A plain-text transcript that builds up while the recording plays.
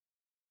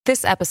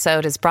This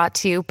episode is brought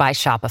to you by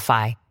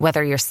Shopify.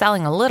 Whether you're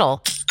selling a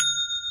little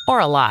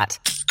or a lot,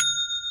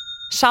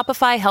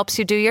 Shopify helps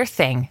you do your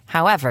thing,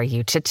 however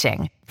you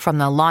cha-ching. From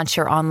the launch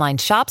your online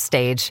shop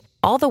stage,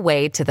 all the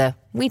way to the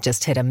we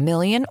just hit 1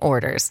 million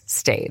orders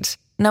stage.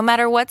 No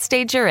matter what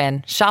stage you're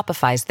in,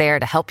 Shopify's there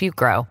to help you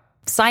grow.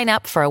 Sign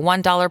up for a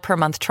 $1 per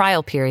month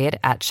trial period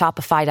at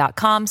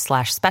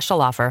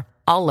shopify.com/special offer,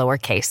 all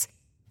lowercase.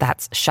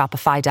 That's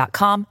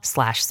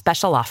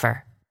shopify.com/special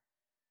offer.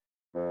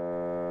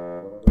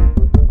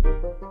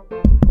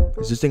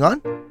 Is this thing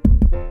on?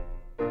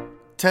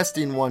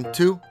 Testing 1,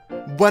 2.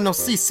 Bueno,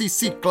 sí,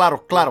 claro,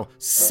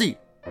 sí.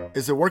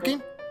 Is it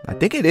working? I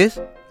think it is.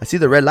 I see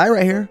the red light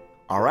right here.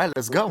 All right,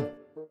 let's go.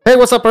 Hey,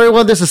 what's up,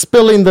 everyone? This is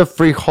Spilling the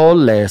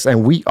Frijoles,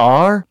 and we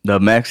are... The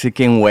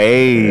Mexican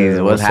Ways.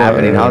 Hey, what's what's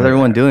happening? up? How's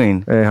everyone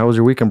doing? Hey, how was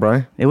your weekend,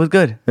 Brian? It was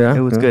good. Yeah?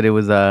 It was Yeah. good. It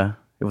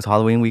was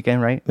Halloween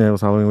weekend, right? Yeah, it was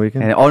Halloween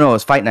weekend. And it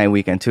was Fight Night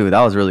weekend, too. That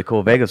was really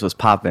cool. Vegas was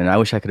popping. I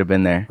wish I could have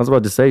been there. I was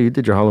about to say, you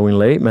did your Halloween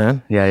late,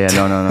 man. Yeah,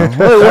 no.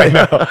 Wait.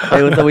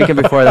 It was the weekend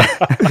before that.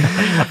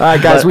 All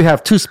right, guys, we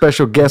have two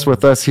special guests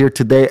with us here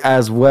today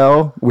as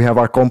well. We have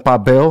our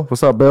compa, Bill.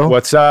 What's up, Bill?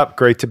 What's up?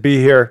 Great to be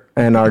here.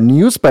 And our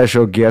new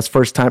special guest,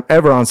 first time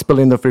ever on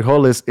Spilling the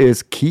Frijoles,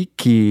 is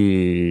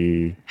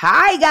Kiki.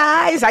 Hi,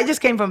 guys. I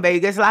just came from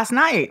Vegas last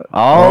night.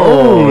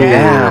 Oh,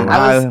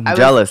 yeah. I'm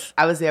jealous.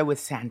 I was there with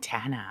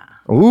Santana.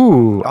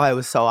 Ooh. Oh, it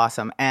was so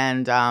awesome.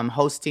 And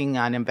hosting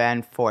an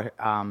event for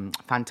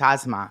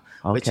Fantasma,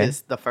 which Okay.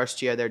 is the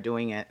first year they're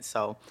doing it.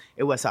 So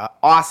it was an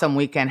awesome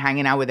weekend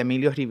hanging out with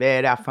Emilio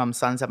Rivera from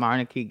Sons of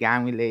Anarchy,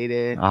 gang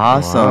related.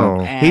 Awesome.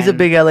 Wow. He's a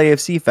big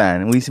LAFC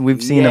fan. We've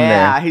seen him there.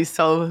 Yeah, he's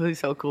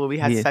so cool. We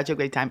had Yeah. such a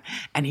great time.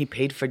 And he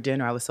paid for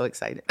dinner. I was so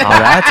excited. Oh,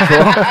 that's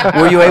cool.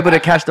 Were you able to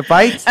catch the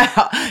fights?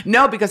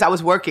 No, because I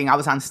was working. I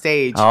was on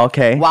stage. Oh,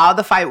 okay. While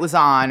the fight was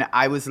on,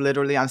 I was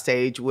literally on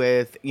stage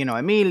with,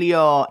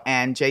 Emilio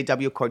and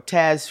J.W.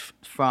 Cortez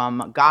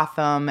from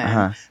Gotham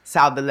and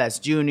Sal Velez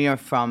Jr.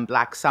 from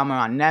Black Summer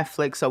on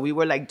Netflix. So we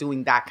were like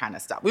doing that kind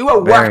of stuff. We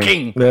were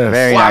working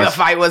very while nice. the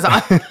fight was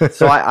on.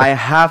 So I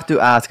have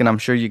to ask, and I'm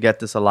sure you get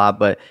this a lot,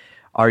 but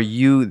are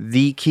you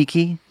the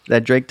Kiki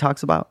that Drake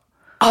talks about?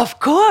 Of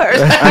course.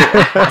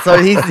 So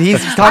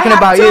he's talking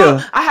about you.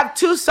 I have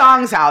 2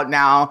 songs out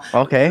now.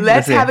 Okay, Let's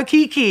let's see. have a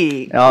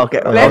Kiki. Okay.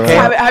 Let's okay.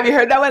 have you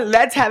heard that one?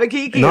 Let's have a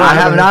Kiki. No, I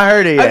have not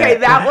heard it yet. Okay,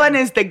 that one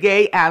is the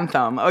gay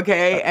anthem.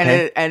 Okay,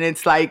 and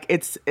it's like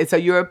it's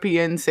a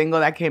European single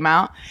that came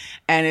out,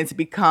 and it's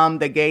become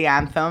the gay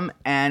anthem,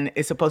 and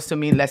it's supposed to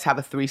mean let's have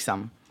a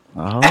threesome.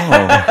 Oh,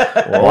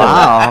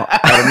 wow.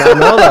 I did not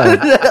know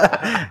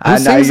that. I know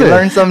sings you it?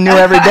 learn something new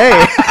every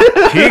day.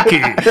 Kiki.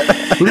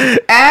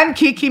 And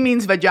Kiki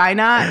means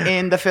vagina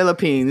in the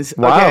Philippines.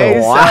 Wow,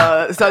 Okay,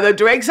 wow. So the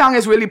Drake song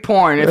is really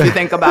porn if you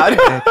think about it.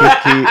 Kiki.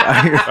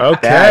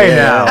 Okay,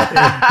 now.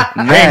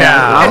 Hey,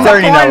 now. I'm It's a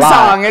learning a porn lot.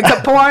 song. It's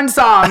a porn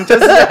song.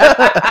 Just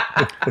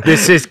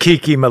This is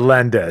Kiki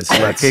Melendez.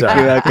 Let's Kiki,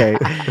 okay.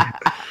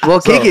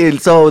 Well, Kiki,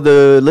 so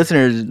the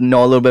listeners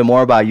know a little bit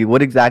more about you.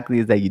 What exactly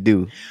is that you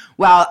do?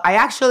 Well, I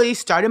actually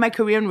started my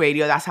career in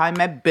radio. That's how I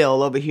met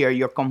Bill over here,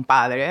 your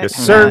compadre. Yes,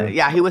 sir.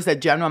 Yeah, he was the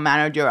general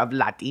manager of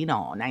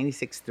Latino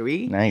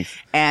 96.3. Nice.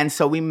 And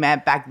so we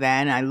met back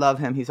then. I love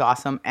him. He's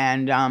awesome.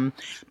 And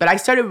but I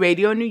started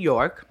radio in New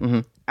York.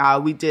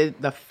 We did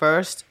the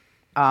first.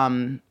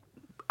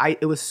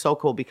 It was so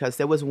cool because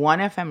there was one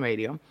FM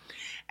radio,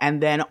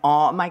 and then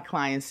all my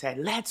clients said,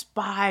 "Let's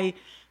buy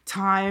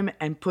time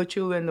and put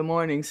you in the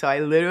morning." So I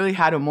literally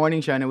had a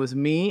morning show, and it was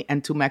me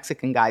and 2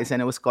 Mexican guys,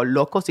 and it was called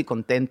Locos y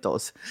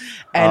Contentos.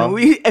 And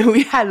we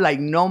had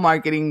like no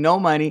marketing, no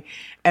money,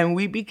 and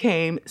we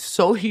became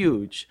so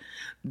huge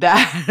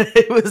that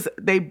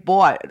they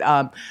bought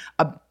a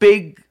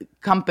big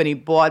company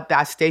bought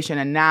that station,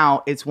 and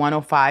now it's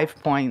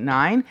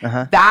 105.9.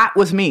 That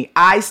was me.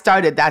 I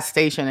started that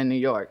station in New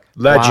York.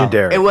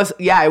 Legendary. It was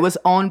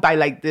owned by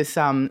like this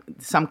some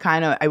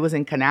kind of, I was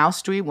in Canal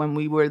Street when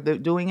we were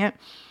doing it,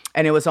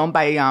 and it was owned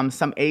by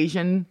some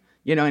Asian,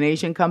 an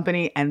Asian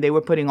company, and they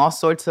were putting all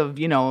sorts of,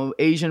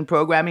 Asian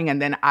programming,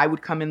 and then I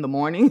would come in the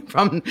morning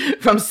from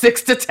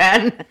 6 to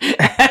 10.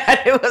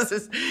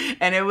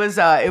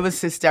 it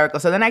was hysterical.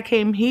 So then I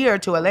came here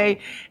to LA,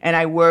 and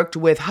I worked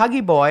with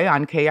Huggy Boy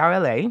on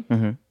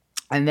KRLA.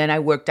 And then I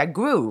worked at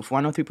Groove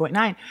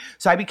 103.9.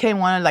 So I became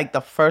one of like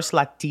the first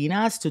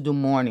Latinas to do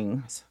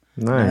mornings.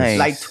 Nice.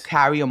 Like to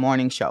carry a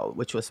morning show,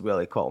 which was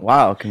really cool.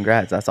 Wow,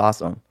 congrats. That's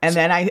awesome. And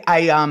then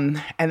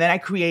I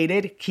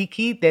created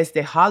Kiki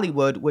Desde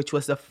Hollywood, which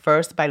was the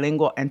first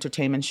bilingual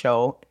entertainment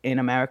show in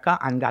America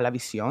on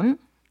Galavisión.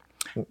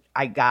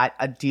 I got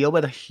a deal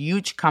with a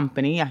huge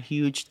company,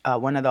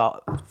 one of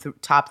the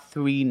top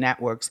 3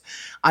 networks.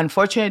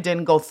 Unfortunately, it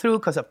didn't go through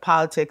because of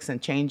politics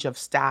and change of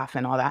staff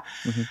and all that.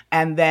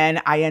 And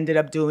then I ended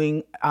up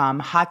doing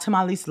Hot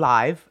Tamales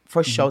Live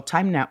for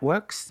Showtime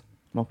Networks.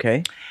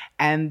 Okay.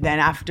 And then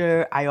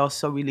after, I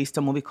also released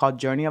a movie called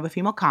Journey of a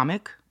Female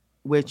Comic,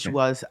 which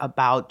was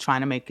about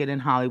trying to make it in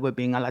Hollywood,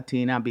 being a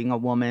Latina, being a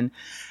woman.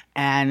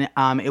 And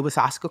it was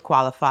Oscar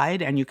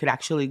qualified, and you could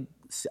actually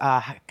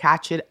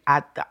catch it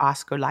at the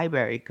Oscar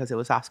Library because it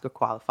was Oscar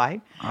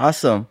qualified.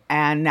 Awesome.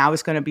 And now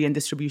it's going to be in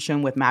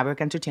distribution with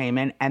Maverick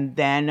Entertainment. And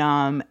then,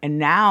 and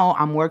now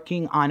I'm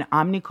working on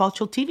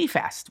Omnicultural TV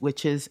Fest,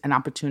 which is an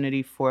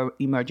opportunity for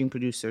emerging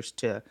producers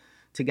to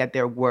get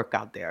their work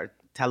out there.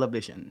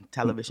 Television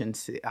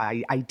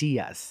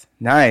ideas.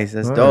 Nice.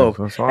 That's dope.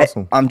 That's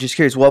awesome. I'm just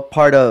curious, what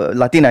part of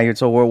Latina?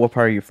 What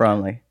part are you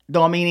from? Like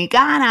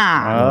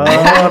Dominicana.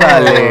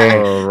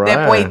 Órale.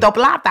 De Puerto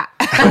Plata.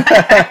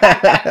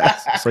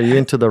 So you're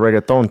into the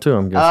reggaeton too,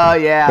 I'm guessing. Oh,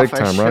 yeah, Big for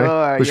time, sure,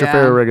 right? Who's your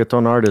yeah. favorite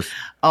reggaeton artist?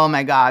 Oh,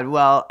 my God.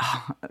 Well,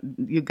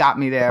 you got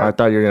me there. I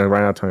thought you were going to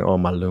right now tell me, oh,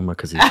 Maluma,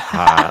 because he's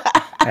hot.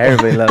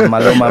 Everybody loves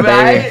Maluma,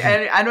 right? baby.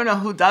 And I don't know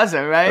who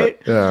doesn't,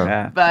 right?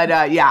 Yeah.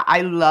 But yeah,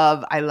 I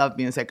love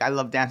music. I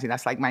love dancing.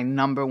 That's like my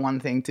number one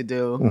thing to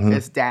do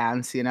is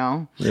dance, you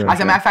know? Yeah.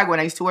 As a matter of fact, when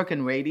I used to work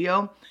in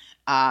radio,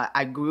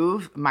 I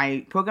groove.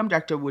 My program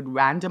director would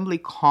randomly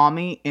call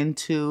me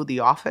into the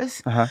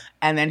office,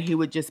 and then he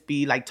would just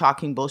be like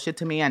talking bullshit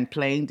to me and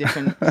playing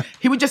different.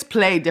 He would just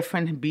play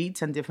different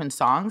beats and different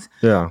songs.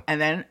 Yeah.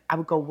 And then I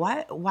would go,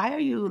 "What? Why are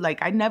you like?"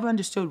 I never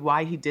understood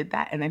why he did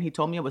that. And then he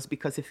told me it was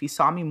because if he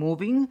saw me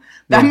moving,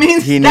 that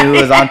means He knew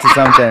he was onto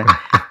something.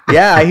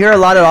 Yeah, I hear a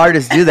lot of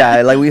artists do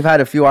that. Like we've had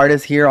a few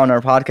artists here on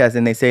our podcast,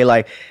 and they say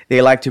like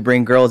they like to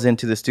bring girls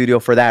into the studio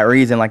for that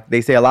reason. Like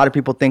they say a lot of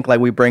people think like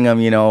we bring them,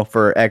 you know,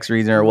 for X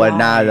reason or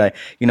whatnot, like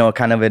you know,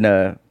 kind of in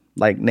a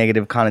like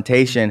negative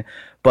connotation.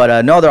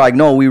 But no, they're like,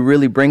 no, we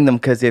really bring them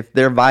because if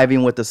they're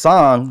vibing with the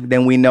song,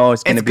 then we know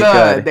it's going to be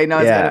good. They know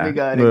it's going to be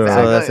good.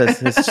 Yeah.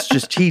 Exactly. So it's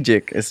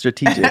strategic. It's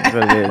strategic. That's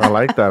what it is. I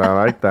like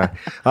that.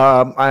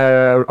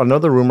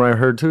 Another rumor I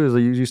heard too is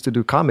that you used to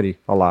do comedy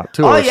a lot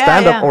too, Oh, or yeah,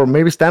 stand-up, yeah. or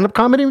maybe stand-up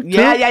comedy too?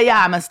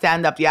 Yeah. I'm a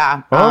stand-up.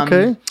 Yeah. Oh,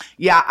 okay.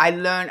 Yeah,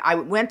 I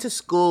went to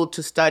school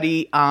to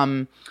study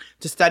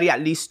at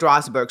Lee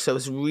Strasberg. So it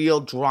was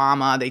real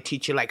drama. They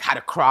teach you like how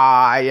to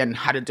cry and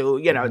how to do,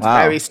 you know, it's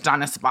very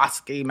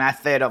Stanislavski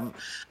method of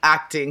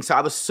acting. So I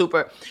was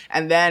super.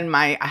 And then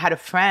I had a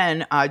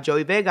friend,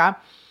 Joey Vega,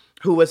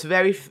 who was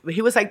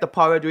he was like the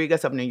Paul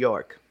Rodriguez of New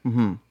York.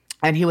 Mm-hmm.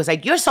 And he was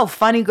like, "You're so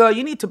funny, girl.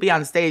 You need to be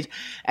on stage."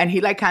 And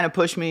he like kind of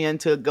pushed me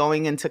into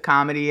going into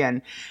comedy,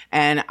 and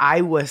I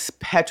was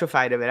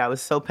petrified of it. I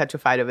was so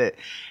petrified of it.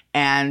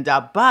 And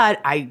but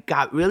I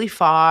got really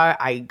far.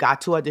 I got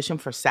to audition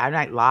for Saturday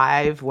Night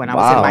Live when I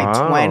was in my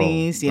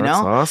 20s, you That's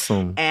know?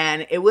 awesome.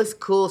 And it was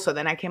cool. So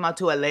then I came out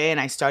to LA and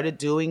I started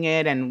doing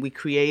it, and we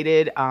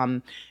created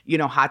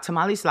Hot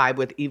Tamales Live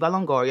with Eva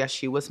Longoria.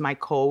 She was my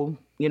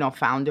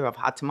founder of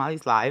Hot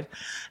Tamales Live,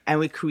 and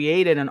we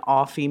created an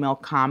all-female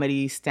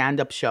comedy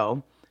stand-up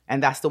show,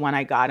 and that's the one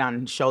I got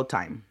on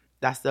Showtime.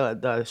 That's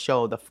the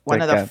show,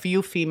 one of the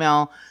few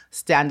female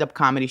stand-up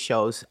comedy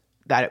shows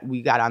that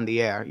we got on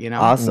the air, you know?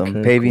 Awesome.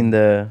 Okay, Paving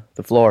the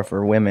floor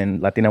for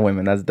women, Latina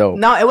women. That's dope.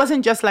 No, it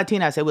wasn't just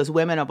Latinas. It was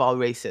women of all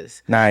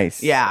races.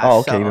 Nice. Yeah. Oh,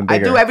 okay. So Even I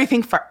bigger. do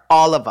everything for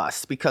all of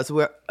us because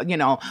we're,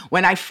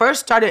 when I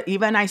first started,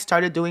 I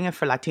started doing it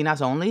for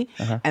Latinas only.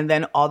 And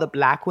then all the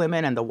black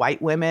women and the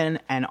white women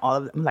and all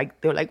of them,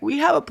 like, they're like, we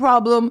have a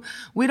problem.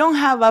 We don't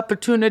have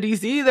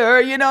opportunities either.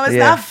 It's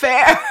not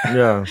fair.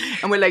 Yeah.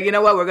 And we're like, you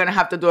know what? We're going to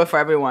have to do it for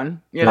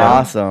everyone. You know?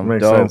 Awesome.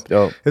 Makes Dope. sense.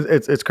 Dope.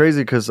 It's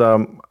crazy because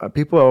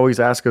people always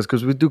ask us,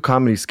 because we do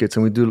comedy skits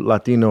and we do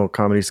Latino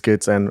comedy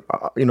skits, and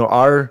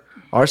our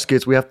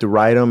skits, we have to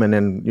write them and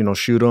then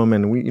shoot them,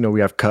 and we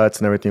have cuts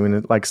and everything.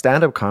 And like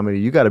stand-up comedy,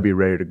 you got to be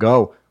ready to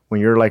go when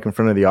you're like in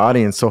front of the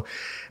audience. So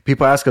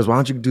people ask us, why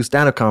don't you do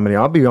stand-up comedy?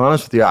 I'll be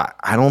honest with you,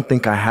 I don't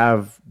think I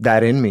have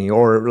that in me,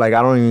 or like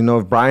I don't even know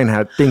if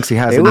Brian thinks he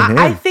has it in him.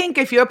 I think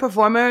if you're a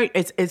performer,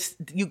 it's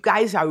you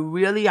guys are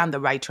really on the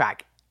right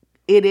track.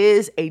 It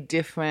is a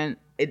different.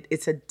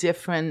 It's a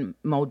different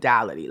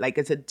modality. Like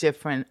it's a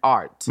different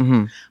art.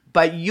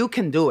 But you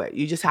can do it.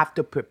 You just have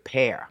to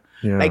prepare.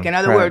 Yeah, like in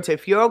other words,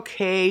 if you're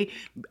okay,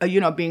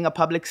 being a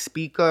public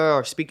speaker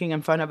or speaking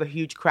in front of a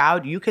huge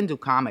crowd, you can do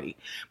comedy.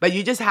 But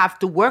you just have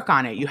to work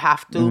on it. You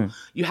have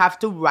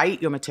to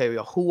write your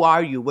material. Who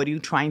are you? What are you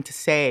trying to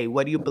say?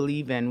 What do you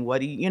believe in?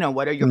 What are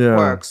your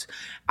quirks?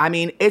 I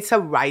mean, it's a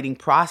writing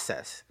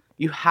process.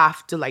 You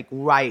have to like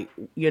write,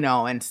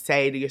 and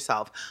say to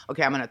yourself,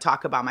 okay, I'm going to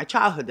talk about my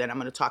childhood. Then I'm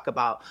going to talk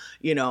about,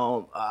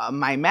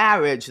 my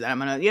marriage. Then I'm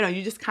going to,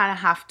 you just kind of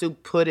have to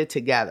put it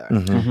together.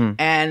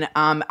 And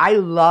I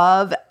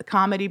love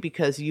comedy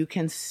because you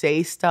can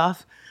say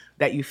stuff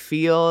that you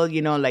feel,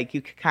 like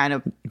you can kind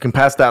of... You can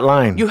pass that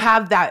line. You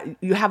have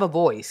a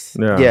voice.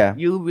 Yeah.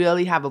 You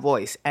really have a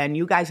voice. And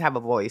you guys have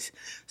a voice.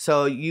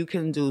 So you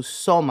can do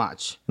so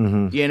much,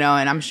 and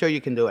I'm sure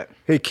you can do it.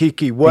 Hey,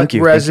 Kiki, what Thank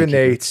you,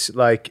 resonates?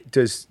 Like,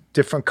 does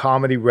different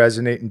comedy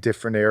resonate in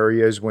different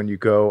areas when you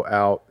go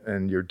out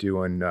and you're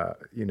doing,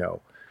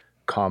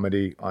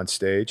 comedy on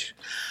stage?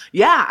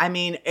 Yeah, I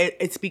mean,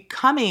 it's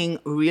becoming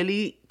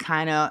really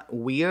kind of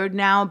weird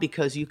now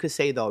because you could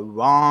say the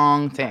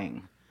wrong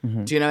thing.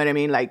 Do you know what I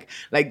mean? Like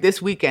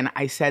this weekend,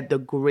 I said the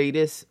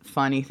greatest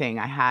funny thing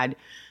I had.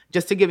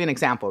 Just to give you an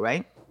example,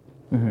 right?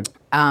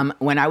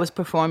 When I was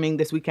performing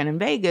this weekend in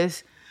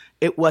Vegas,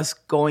 it was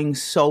going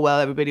so well.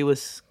 Everybody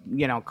was,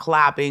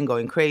 clapping,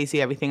 going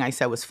crazy. Everything I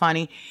said was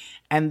funny.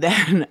 And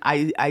then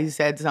I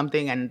said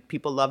something and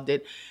people loved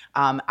it.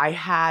 I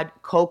had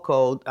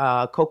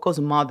Coco's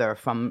mother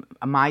from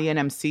Maya and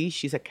MC.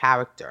 She's a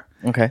character.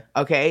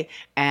 Okay.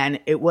 And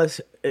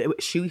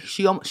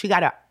she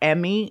got an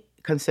Emmy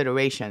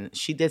consideration.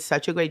 She did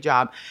such a great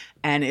job.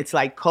 And it's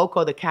like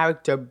Coco, the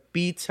character,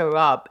 beats her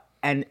up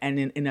and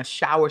in a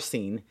shower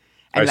scene.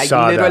 And I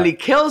saw literally that.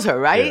 kills her,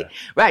 right? Yeah.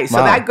 Right. So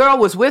Wow. that girl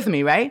was with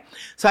me, right?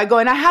 So I go,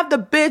 and I have the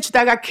bitch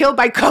that got killed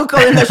by Coco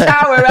in the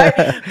shower,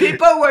 right?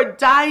 People were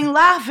dying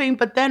laughing,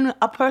 but then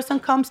a person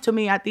comes to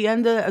me at the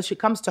end of, she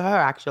comes to her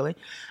actually,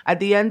 at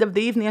the end of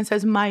the evening and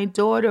says, my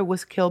daughter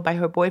was killed by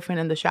her boyfriend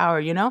in the shower,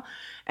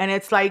 And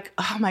it's like,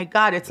 oh my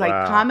God, it's like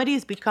comedy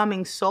is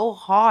becoming so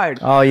hard.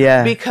 Oh,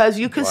 yeah. Because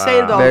you could say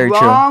the Very true.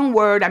 wrong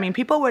word. I mean,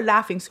 people were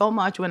laughing so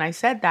much when I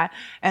said that.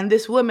 And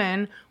this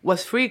woman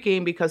was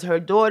freaking because her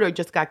daughter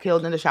just got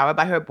killed in the shower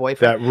by her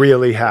boyfriend. That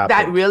really happened.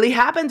 That really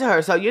happened to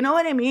her. So you know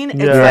what I mean? It's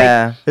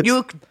Yeah. like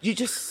you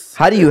just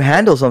How do you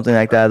handle something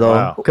like that though?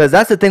 Wow. Because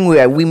that's the thing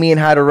me and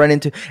how to run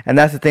into, and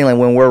that's the thing. Like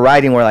when we're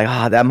writing, we're like,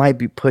 that might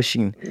be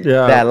pushing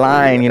that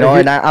line,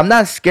 And I'm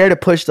not scared to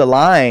push the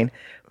line,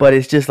 but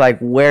it's just like,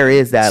 where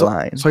is that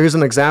line? So here's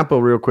an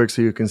example real quick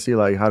so you can see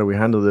like how do we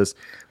handle this.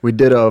 We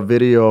did a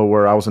video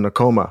where I was in a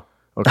coma.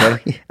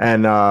 Okay.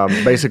 And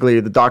basically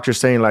the doctor's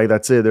saying like,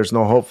 that's it. There's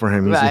no hope for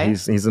him.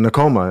 He's in a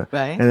coma.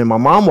 Right. And then my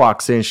mom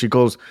walks in. She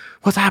goes,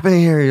 what's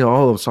happening here?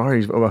 Oh,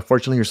 sorry.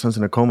 Unfortunately, your son's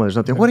in a coma. There's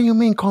nothing. What do you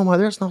mean coma?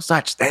 There's no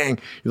such thing.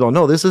 He's like,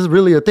 no, this is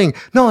really a thing.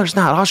 No, there's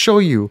not. I'll show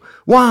you.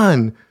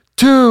 1,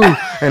 2.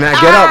 And I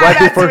get up right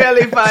that's before.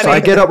 really funny. So I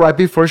get up right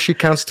before she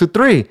counts to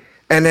 3.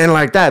 And then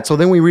like that. So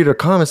then we read her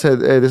comment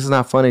said, hey, this is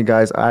not funny,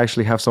 guys. I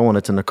actually have someone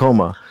that's in a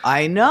coma.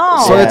 I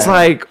know. So it's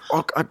like,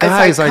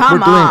 guys, like, we're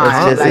doing come on.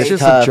 comedy. It's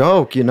just a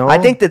joke, I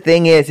think the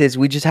thing is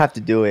we just have to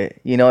do it,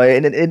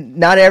 and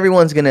not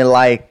everyone's going to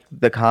like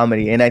the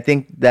comedy. And I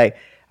think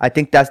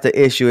that's the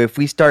issue. If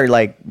we start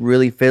like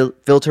really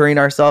filtering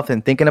ourselves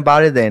and thinking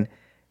about it, then,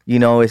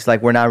 it's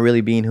like we're not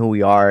really being who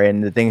we are.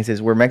 And the thing is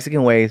we're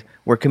Mexican ways,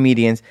 we're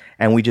comedians,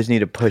 and we just need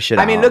to push it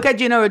out. I mean, look at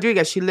Gina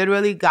Rodriguez. She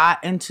literally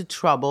got into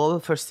trouble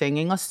for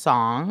singing a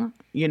song,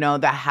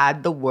 that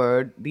had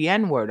the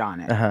N-word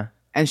on it.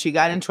 And she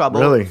got in trouble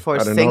Really? for I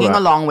didn't know singing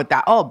that. along with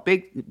that. Oh,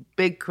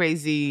 big,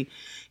 crazy,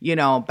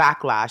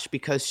 backlash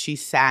because she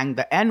sang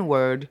the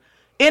N-word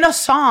in a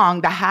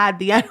song that had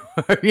the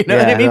N-word. You know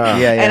what I mean?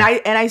 Yeah.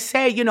 And I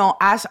say,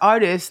 as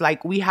artists,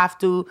 like we have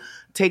to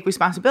take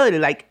responsibility.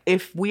 Like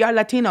if we are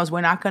Latinos,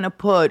 we're not going to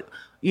put,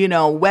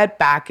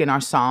 wetback in our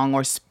song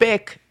or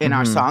spick in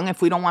our song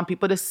if we don't want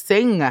people to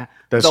sing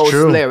those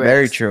true. lyrics.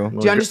 Very true.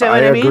 Do you understand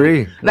what I I mean?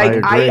 agree.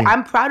 Like I agree.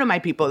 I'm proud of my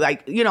people.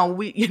 Like,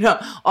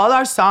 all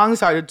our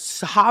songs are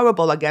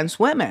horrible against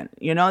women.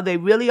 They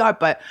really are.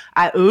 But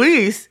at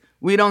least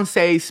we don't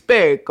say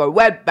spick or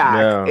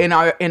wetback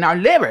in our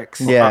lyrics.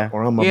 Yeah.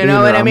 Or I'm a You beaner,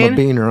 know what I mean? I'm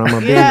a beaner, I'm a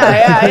beaner.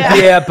 Yeah.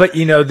 Yeah, but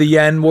the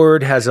N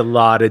word has a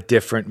lot of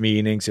different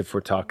meanings if we're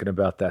talking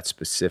about that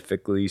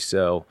specifically.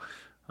 So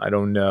I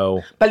don't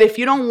know. But if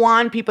you don't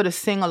want people to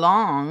sing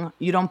along,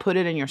 you don't put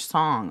it in your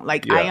song.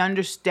 Like I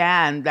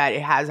understand that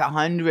it has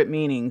 100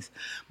 meanings,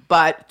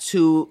 but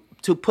to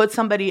put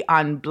somebody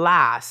on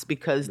blast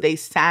because they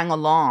sang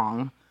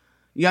along,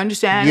 you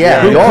understand?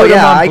 Yeah. Who Oh, put 'em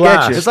yeah. on I get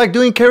blast? you. It's like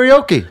doing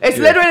karaoke. It's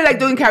literally like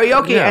doing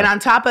karaoke. Yeah. And on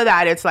top of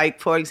that, it's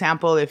like, for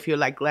example, if you're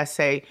like, let's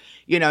say,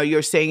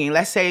 you're singing,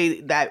 let's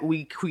say that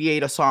we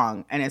create a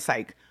song and it's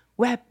like,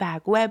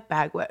 wetback,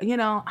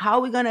 how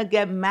are we going to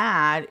get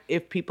mad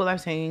if people are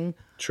singing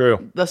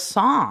True. the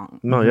song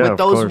No, yeah, with of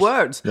those course.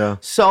 words? Yeah.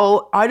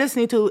 So artists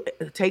need to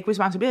take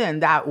responsibility in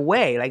that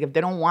way. Like if they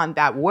don't want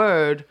that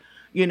word,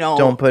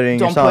 Don't put it in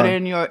your don't put song.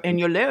 it in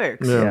your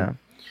lyrics. Yeah.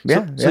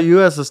 Yeah. So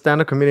you as a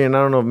stand-up comedian, I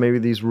don't know if maybe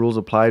these rules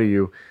apply to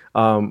you,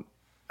 and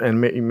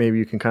maybe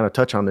you can kind of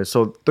touch on this.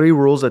 So 3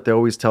 rules that they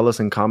always tell us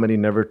in comedy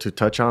never to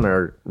touch on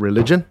are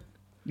religion,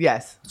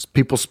 Yes.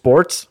 people's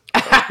sports,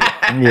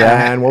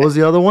 Yeah. and what was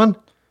the other one?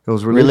 It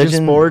was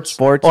religion, sports,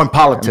 oh, and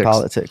politics. And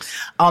politics.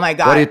 Oh my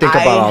God! What do you think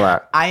about all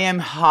that? I am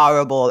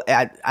horrible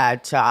at.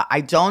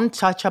 I don't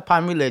touch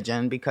upon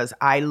religion because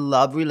I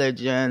love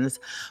religions,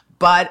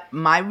 but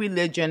my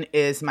religion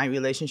is my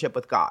relationship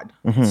with God.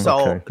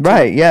 So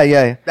Right.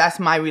 Yeah. that's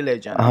my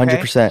religion.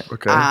 100%.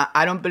 Okay.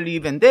 I don't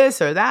believe in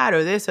this or that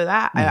or this or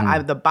that.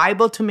 The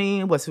Bible to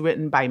me was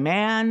written by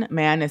man.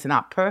 Man is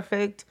not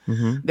perfect.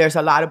 There's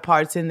a lot of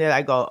parts in there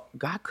I go,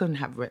 God couldn't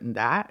have written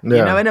that. You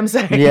Yeah. know what I'm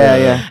saying?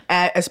 Yeah.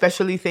 And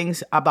especially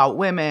things about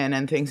women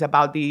and things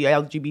about the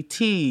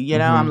LGBT.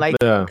 I'm like,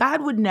 Yeah.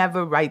 God would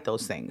never write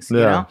those things.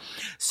 Yeah.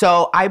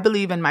 So I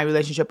believe in my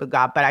relationship with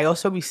God, but I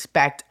also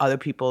respect other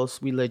people's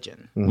religion.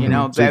 So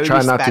you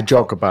try not to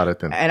joke about it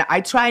then. And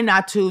I try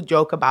not to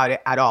joke about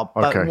it at all.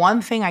 But Okay.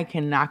 one thing I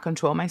cannot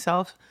control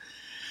myself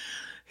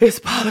is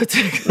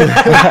politics.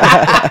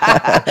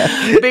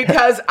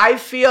 Because I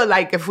feel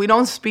like if we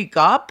don't speak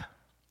up,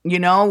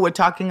 we're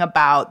talking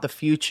about the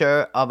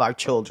future of our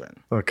children.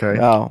 Okay.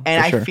 Oh, And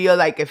for I sure. feel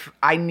like if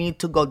I need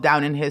to go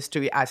down in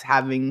history as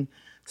having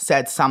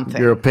said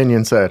something. Your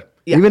opinion said.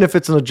 Yeah. Even if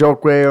it's in a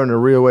joke way or in a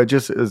real way,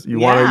 just as you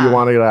want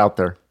to get out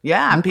there.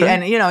 Yeah,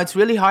 and it's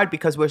really hard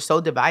because we're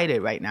so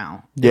divided right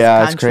now.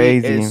 Yeah, this it's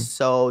crazy. Is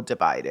so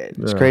divided.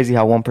 It's crazy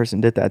how one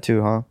person did that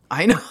too, huh?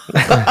 I know.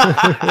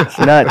 It's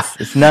nuts.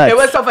 It's nuts. It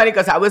was so funny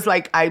because I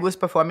was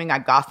performing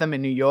at Gotham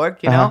in New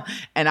York, you know,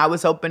 and I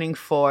was opening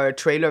for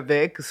Trailer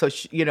Vic. So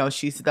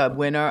she's the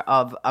winner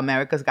of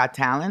America's Got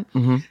Talent.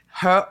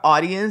 Her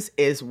audience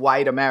is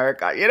white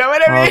America. You know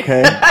what I mean?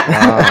 Okay.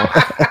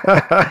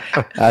 Wow.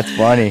 That's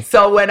funny.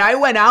 So when I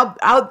went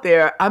out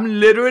there, I'm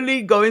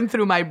literally going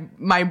through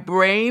my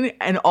brain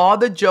and all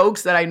the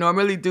jokes that I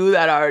normally do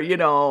that are, you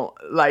know,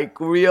 like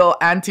real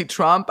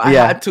anti-Trump. I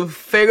had to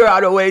figure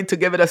out a way to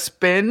give it a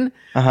spin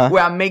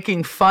where I'm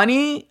making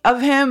funny of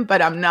him,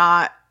 but I'm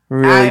not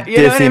really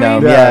dissing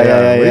him. We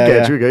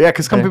get you. Yeah,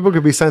 because some people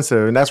could be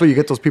sensitive, and that's where you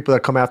get those people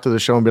that come after the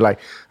show and be like,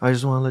 "I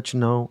just want to let you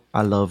know,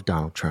 I love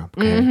Donald Trump."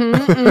 Okay?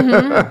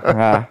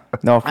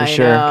 No, for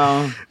sure.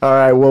 Know. All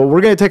right. Well, we're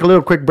gonna take a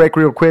little quick break,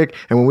 real quick,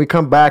 and when we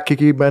come back,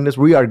 Kiki Bendis,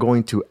 we are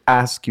going to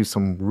ask you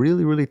some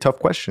really, really tough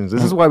questions.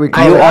 This is why we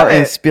call You it. are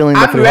in spilling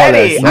the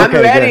frijoles. I'm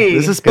ready.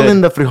 This is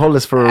spilling the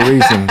frijoles for a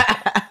reason.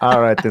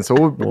 All right, then. So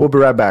we'll be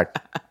right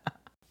back.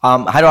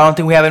 I don't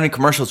think we have any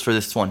commercials for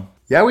this one.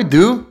 Yeah, we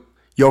do.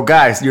 Yo,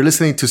 guys, you're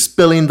listening to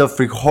Spilling the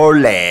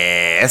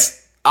Frijoles.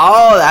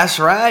 Oh, that's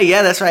right.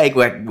 Yeah, that's right.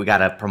 We got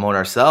to promote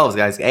ourselves,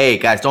 guys. Hey,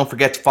 guys, don't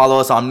forget to follow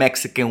us on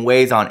Mexican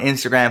Ways on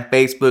Instagram,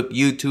 Facebook,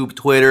 YouTube,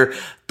 Twitter.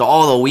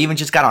 Todo. We even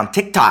just got on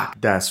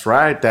TikTok. That's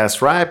right.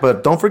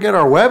 But don't forget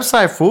our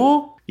website,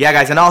 fool. Yeah,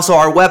 guys, and also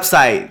our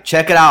website.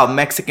 Check it out,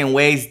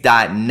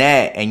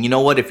 MexicanWays.net. And you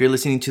know what? If you're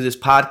listening to this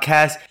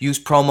podcast, use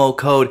promo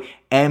code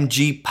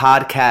MG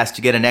Podcast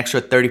to get an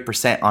extra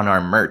 30% on our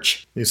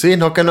merch. You see,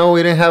 no que no,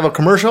 we didn't have a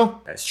commercial.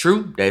 That's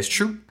true.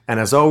 And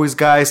as always,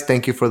 guys,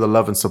 thank you for the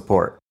love and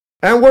support.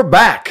 And we're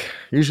back.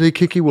 Usually,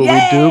 Kiki, what we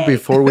do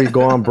before we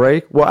go on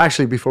break, well,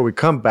 actually, before we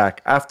come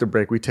back after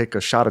break, we take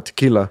a shot of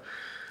tequila.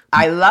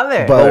 I love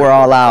it. But we're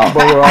all out.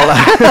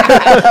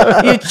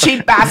 You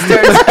cheap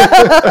bastards.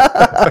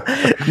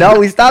 No,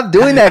 we stopped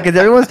doing that because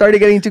everyone started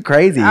getting too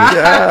crazy.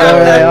 Yeah.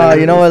 We're like, oh,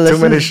 you know what? Too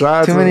many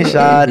shots. Too many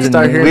shots.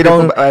 Start hearing we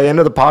don't. At the end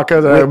of the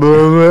podcast, or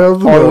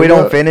we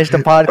don't finish the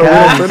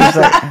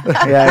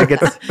podcast. It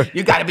gets.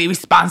 You got to be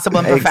responsible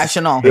and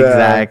professional.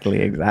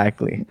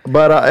 Exactly.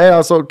 But hey,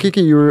 also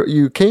Kiki,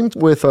 you came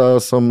with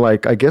some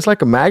like I guess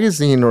like a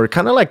magazine or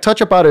kind of like touch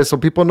about it so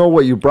people know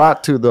what you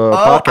brought to the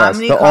podcast.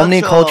 The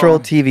Omnicultural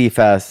TV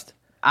Fest.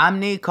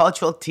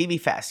 Omnicultural TV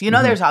Fest. You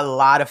know, there's a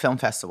lot of film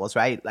festivals,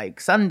 right?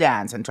 Like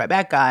Sundance and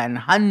Tribeca and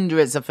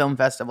hundreds of film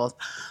festivals.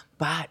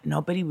 But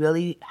nobody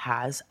really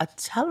has a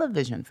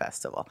television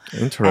festival.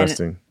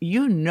 Interesting. And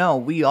you know,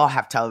 we all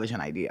have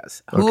television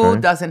ideas. Who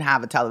doesn't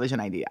have a television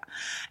idea?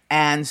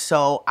 And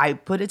so I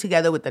put it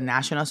together with the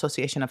National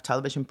Association of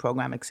Television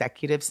Program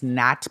Executives,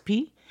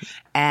 NATP,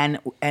 and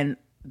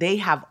they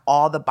have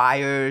all the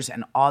buyers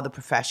and all the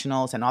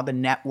professionals and all the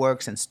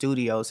networks and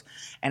studios.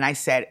 And I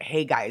said,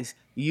 hey, guys,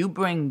 you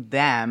bring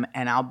them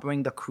and I'll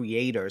bring the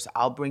creators.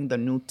 I'll bring the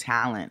new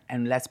talent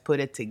and let's put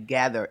it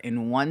together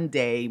in one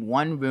day,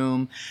 one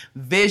room,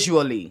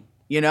 visually,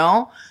 you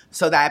know,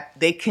 so that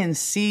they can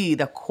see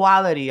the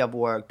quality of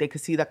work. They can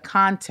see the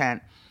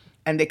content.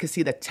 And they could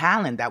see the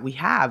talent that we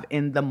have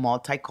in the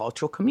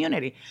multicultural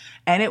community,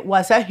 and it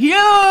was a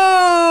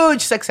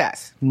huge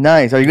success.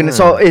 Nice. Are you gonna?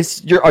 So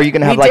are you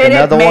gonna have like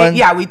another one?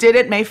 Yeah, we did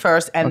it May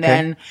 1st, and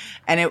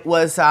it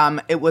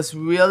was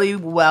really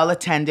well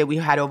attended. We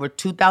had over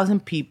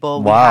 2,000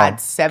 people. Wow. We had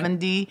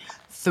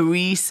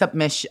 73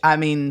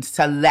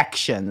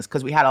 selections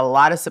because we had a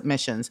lot of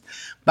submissions,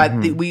 but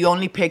we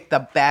only picked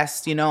the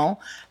best, you know,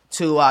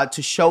 to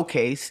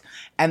showcase.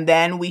 And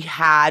then we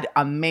had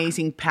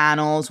amazing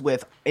panels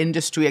with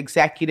industry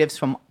executives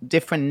from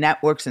different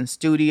networks and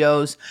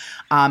studios.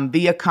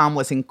 Viacom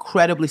was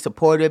incredibly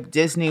supportive.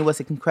 Disney was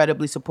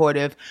incredibly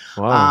supportive.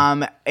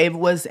 Wow. It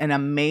was an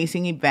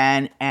amazing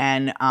event,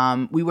 and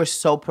we were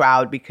so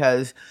proud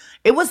because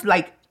it was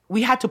like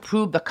we had to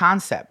prove the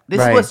concept. This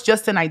was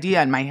just an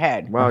idea in my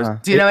head. Wow.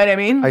 Do you know what I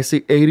mean? I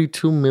see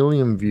 82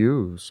 million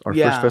views. Our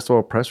first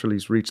festival press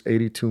release reached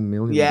 82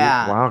 million views.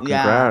 Wow,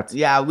 congrats.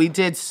 Yeah, we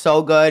did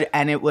so good.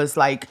 And it was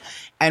like,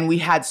 and we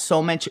had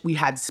so much, we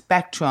had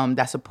Spectrum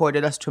that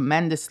supported us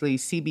tremendously,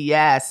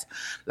 CBS.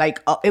 Like,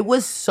 it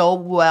was so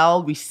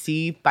well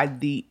received by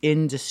the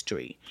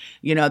industry.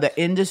 You know, the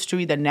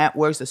industry, the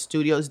networks, the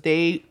studios,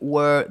 they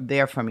were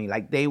there for me.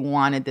 Like, they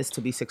wanted this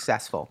to be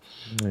successful.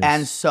 Nice.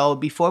 And so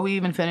before we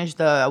even finished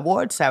the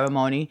award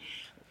ceremony,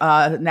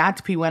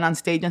 NATP went on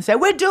stage and said,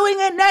 we're doing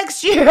it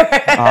next year.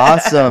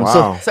 Awesome.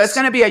 Wow. So it's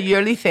going to be a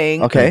yearly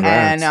thing. Okay.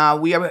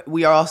 And we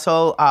are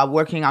also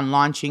working on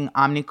launching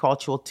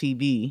Omnicultural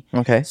TV.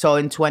 Okay. So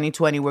in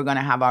 2020, we're going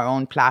to have our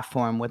own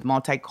platform with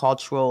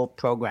multicultural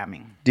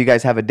programming. Do you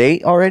guys have a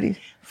date already?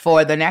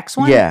 For the next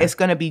one, Yeah. it's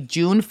going to be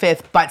June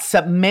 5th, but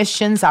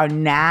submissions are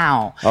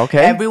now. Okay.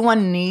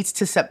 Everyone needs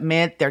to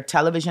submit their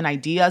television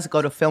ideas.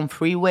 Go to Film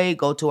Freeway,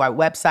 go to our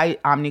website,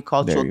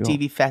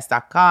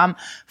 omniculturaltvfest.com,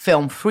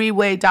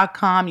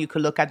 filmfreeway.com. You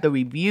can look at the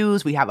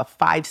reviews. We have a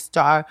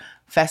 5-star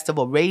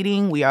festival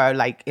rating. We are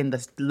like in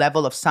the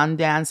level of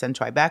Sundance and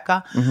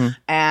Tribeca.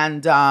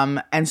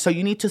 And so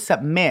you need to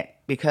submit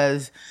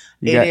because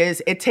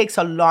it takes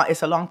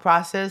it's a long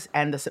process,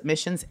 and the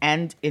submissions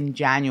end in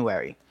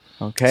January.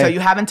 Okay. So you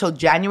have until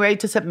January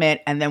to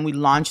submit, and then we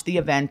launch the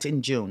event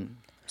in June.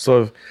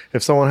 So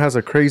if someone has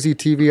a crazy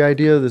TV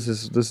idea, this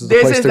is the place to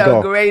go. This is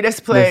the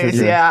greatest place.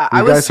 Yeah,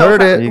 You guys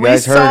heard it. You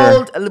guys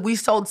heard We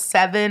sold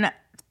 7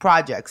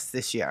 projects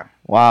this year.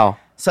 Wow.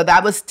 So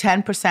that was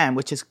 10%,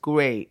 which is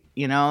great,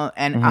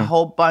 and a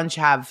whole bunch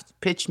have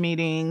pitch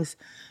meetings.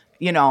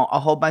 A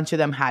whole bunch of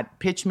them had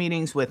pitch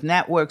meetings with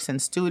networks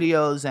and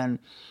studios and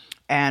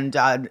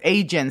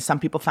agents. Some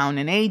people found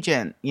an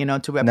agent,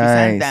 to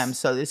represent Nice. them.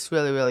 So it's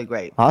really, really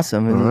great.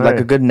 Awesome. It's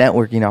like a good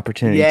networking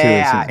opportunity too.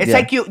 Yeah, it's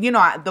like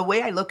the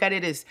way I look at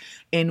it is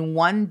in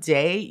one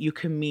day you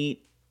can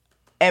meet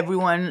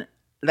everyone.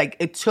 Like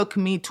it took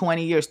me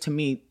 20 years to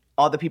meet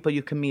all the people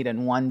you can meet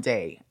in one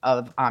day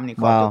of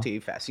Omnicultural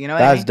TV Fest. You know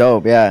what I mean? That's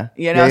dope. Yeah.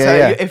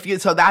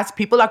 So that's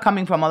people are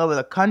coming from all over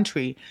the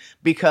country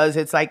because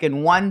it's like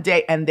in one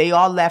day, and they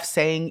all left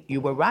saying you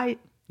were right.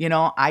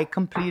 I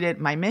completed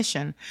my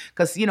mission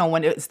because,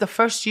 when it's the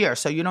first year,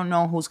 so you don't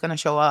know who's going to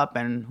show up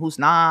and who's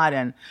not.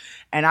 And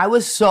I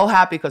was so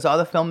happy because all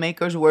the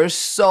filmmakers were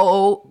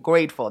so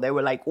grateful. They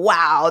were like,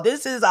 wow,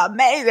 this is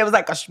amazing. It was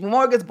like a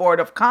smorgasbord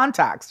of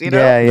contacts,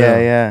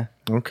 Yeah.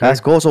 Okay. That's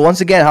cool. So once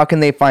again, how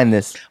can they find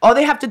this? All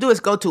they have to do is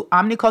go to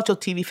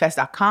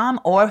omniculturaltvfest.com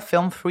or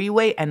Film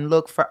Freeway and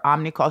look for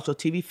Omnicultural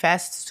TV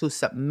Fest to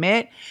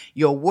submit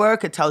your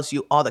work. It tells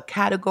you all the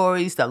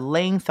categories, the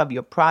length of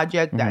your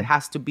project that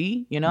has to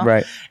be,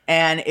 Right.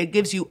 And it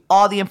gives you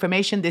all the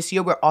information. This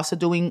year, we're also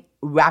doing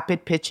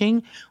rapid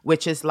pitching,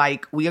 which is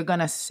like we are going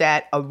to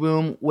set a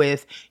room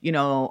with,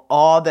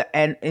 all the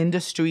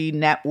industry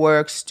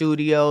networks,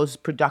 studios,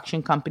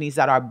 production companies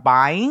that are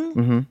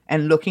buying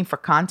and looking for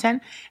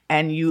content.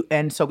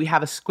 And so we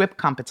have a script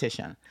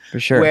competition. For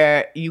sure.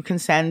 Where you can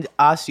send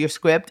us your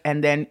script,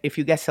 and then if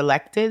you get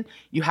selected,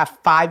 you have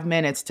 5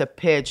 minutes to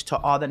pitch to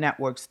all the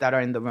networks that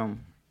are in the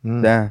room.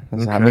 Yeah.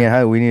 I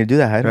mean, we need to do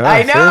that.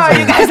 I know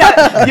you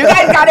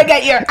guys got to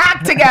get your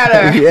act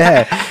together.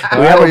 Yeah.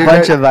 We have a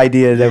bunch of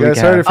ideas that You we guys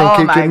can heard it have.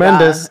 from Kiki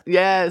Mendes.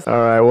 Yes. All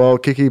right. Well,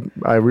 Kiki,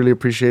 I really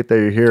appreciate that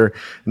you're here.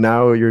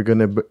 Now you're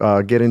gonna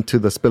get into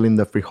the spilling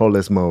the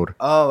frijoles mode.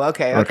 Oh,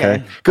 okay.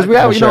 Because we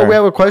have, For we sure.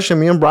 have a question.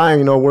 Me and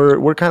Brian,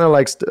 we're kind of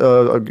like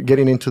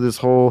getting into this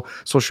whole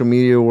social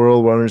media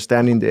world. We're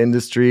understanding the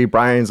industry.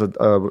 Brian's a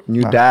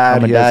new dad.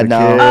 I'm a He has dad a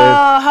now. kid.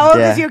 Oh, how old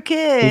Yeah. is your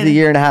kid? He's a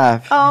year and a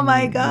half. Oh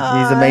my God.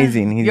 He's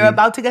amazing. You're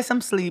about to get some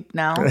sleep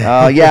now.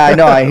 Oh, yeah, I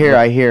know. I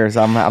hear.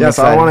 So I'm Yeah, so I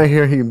excited. want to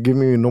hear him give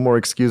me no more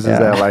excuses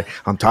that like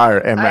I'm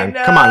tired. And man,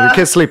 know. come on, your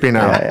kid's sleeping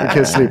now. Your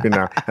kid's sleeping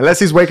now. Unless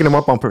he's waking him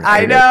up on purpose.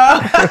 I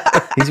know.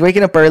 He's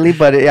waking up early,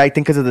 but I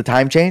think because of the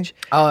time change,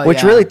 Oh,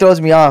 which yeah. really throws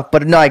me off.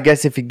 But no, I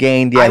guess if he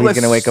gained, I he's was-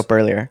 going to wake up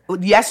earlier.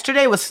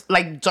 Yesterday was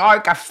like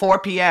dark at 4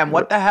 p.m.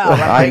 What the hell? I'm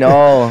I like,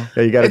 know.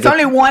 Yeah, you gotta It's get-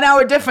 only 1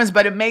 hour difference,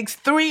 but it makes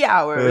 3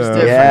 hours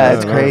difference. Yeah,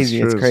 it's no,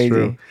 crazy. It's true, crazy.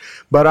 true.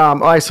 But all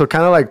right, so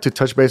kind of like to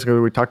touch base,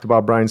 we talked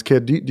about Brian's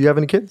kid. Do you have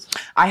any kids?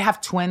 I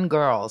have twin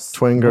girls.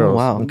 Twin girls.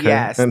 wow. Okay.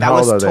 Yes, And that how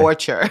old was are they?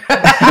 torture.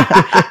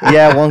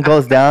 Yeah, one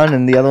goes down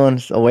and the other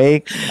one's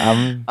awake. Oh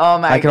my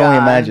god! I can only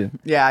imagine.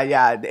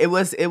 Yeah. It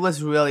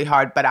was really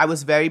hard, but I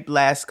was very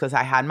blessed because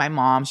I had my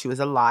mom. She was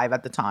alive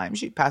at the time.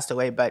 She passed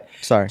away, but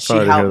Sorry. she Sorry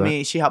to hear helped that.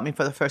 me. She helped me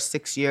for the first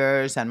 6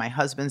 years, and my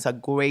husband's a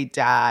great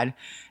dad.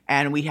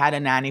 And we had a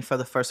nanny for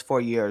the first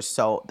 4 years,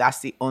 so that's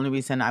the only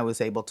reason I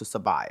was able to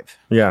survive.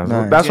 Yeah,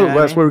 so Nice. that's You know what what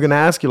I that's what we're gonna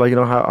ask you. Like,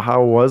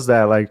 how was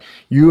that? Like,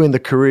 you in the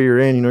career you're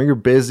in, you're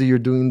busy, you're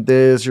doing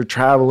this, you're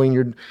traveling,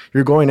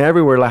 you're going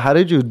everywhere. Like, how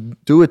did you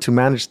do it to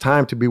manage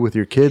time to be with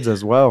your kids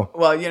as well?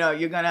 Well,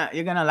 you're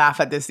gonna laugh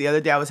at this. The other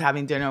day I was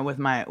having dinner with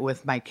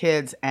my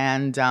kids,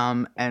 and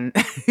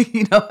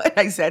you know what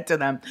I said to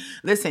them?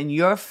 Listen,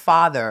 your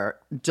father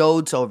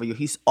dotes over you.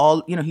 He's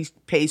he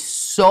pays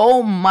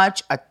so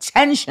much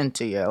attention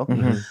to you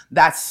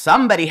that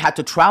somebody had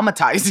to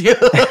traumatize you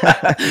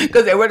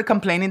because they were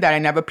complaining that I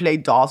never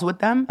played dolls with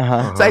them.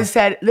 So I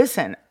said,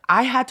 listen,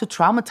 I had to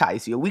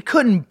traumatize you. We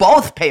couldn't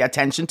both pay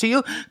attention to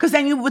you because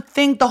then you would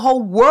think the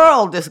whole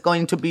world is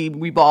going to be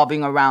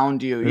revolving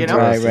around you, you know?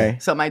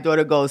 Right. So my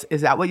daughter goes,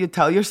 is that what you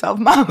tell yourself,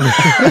 Mom?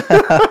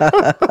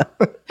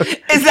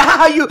 Is that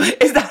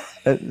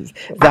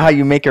how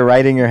you make it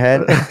right in your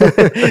head?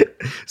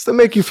 Just to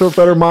make you feel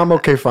better, Mom.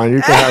 Okay, fine,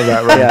 you can have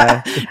that. Right?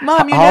 Yeah.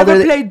 Mom, you How old are never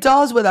they? played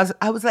dolls with us.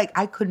 I was like,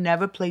 I could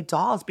never play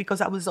dolls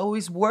because I was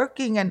always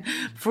working and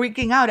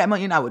freaking out. I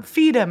mean, I would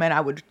feed him and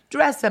I would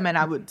dress him and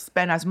I would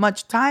spend as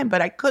much time,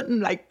 but I couldn't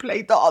like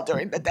play doll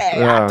during the day.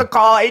 I had to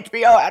call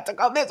HBO, I had to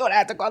call this one, I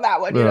had to call that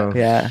one. You know?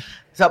 Yeah.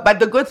 So, but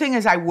the good thing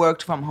is I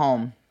worked from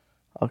home.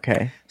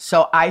 Okay.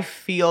 So I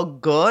feel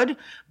good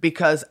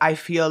because I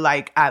feel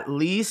like at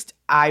least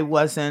I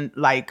wasn't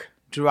like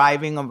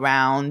driving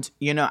around,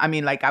 you know, I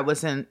mean, like I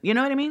wasn't, you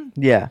know what I mean?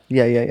 Yeah.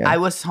 I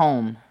was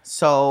home.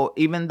 So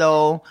even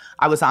though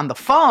I was on the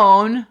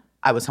phone,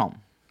 I was home.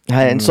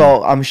 And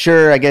so I'm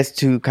sure, I guess,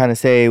 to kind of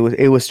say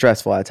it was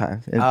stressful at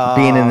times.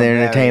 Being in the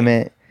very,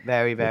 entertainment,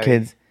 Very, very.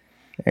 kids,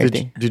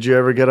 everything. Did you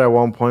ever get at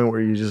one point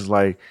where you just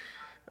like,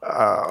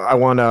 I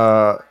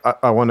wanna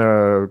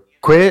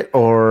quit,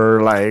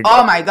 or like?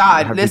 Oh my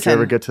God! Did Listen, you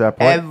ever get to that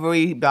point?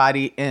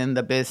 Everybody in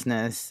the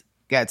business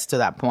gets to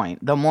that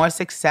point. The more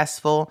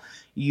successful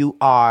you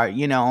are,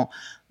 you know,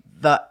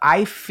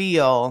 I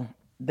feel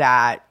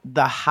that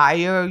the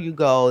higher you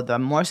go, the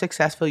more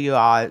successful you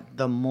are,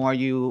 the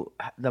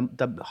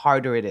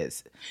harder it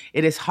is.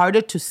 It is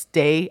harder to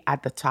stay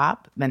at the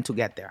top than to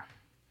get there.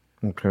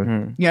 Okay. You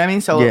know what I mean?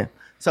 So, Yeah.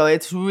 so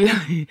it's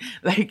really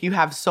like you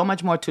have so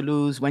much more to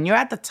lose when you're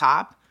at the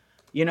top.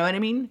 You know what I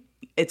mean?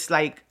 It's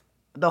like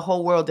the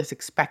whole world is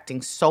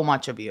expecting so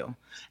much of you,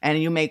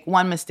 and you make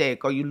one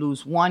mistake or you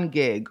lose one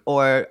gig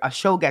or a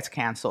show gets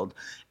canceled.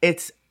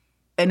 It's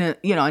an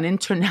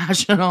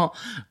international,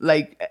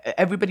 like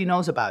everybody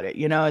knows about it.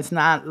 You know, it's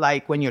not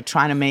like when you're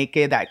trying to make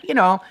it that, you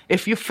know,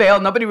 if you fail,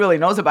 nobody really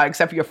knows about it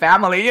except for your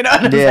family, you know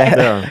what I'm saying?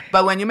 Yeah.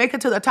 But when you make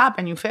it to the top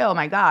and you fail,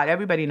 my God,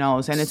 everybody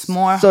knows. And it's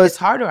more, So it's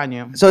harder on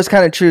you. So it's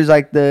kind of true. It's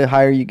like the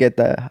higher you get,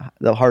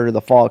 the harder the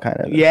fall, kind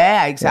of.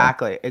 Yeah,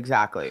 exactly.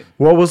 Exactly.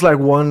 What was like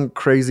one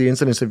crazy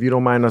incident, if you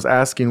don't mind us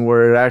asking,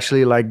 where it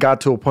actually like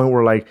got to a point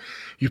where like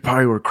you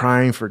probably were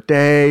crying for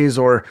days,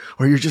 or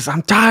you're just,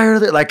 I'm tired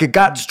of it. Like it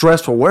got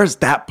stressful. Where's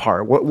that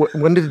part?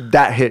 When did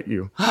that hit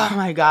you? Oh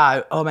my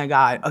God.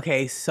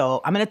 Okay, so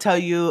I'm gonna tell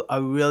you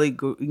a really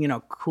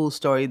cool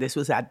story. This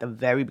was at the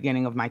very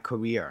beginning of my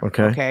career.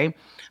 Okay.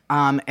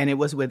 And it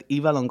was with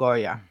Eva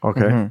Longoria.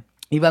 Okay.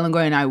 Eva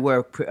Longoria and I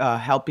were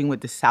helping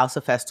with the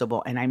Salsa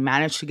Festival, and I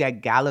managed to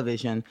get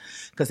Galavision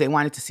because they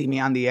wanted to see me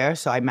on the air.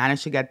 So I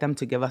managed to get them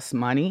to give us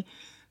money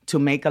to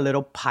make a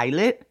little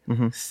pilot,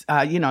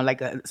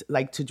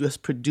 like to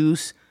just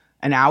produce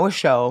an hour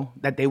show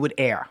that they would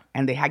air.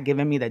 And they had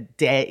given me the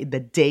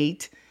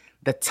date,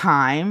 the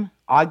time,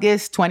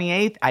 August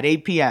 28th at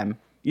 8 p.m.,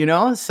 you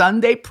know,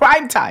 Sunday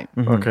prime time.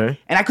 Okay.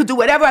 And I could do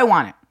whatever I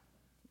wanted.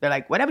 They're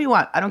like, whatever you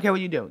want. I don't care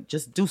what you do.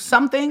 Just do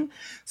something.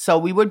 So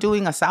we were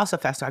doing a salsa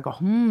festival. I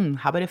go,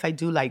 how about if I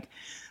do like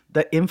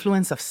the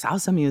influence of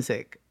salsa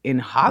music in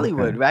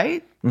Hollywood,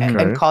 right?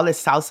 And call it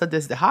Salsa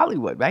desde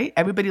Hollywood, right?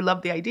 Everybody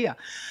loved the idea.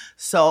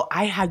 So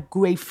I had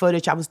great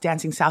footage. I was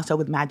dancing salsa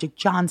with Magic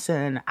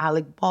Johnson,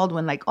 Alec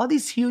Baldwin, like all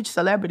these huge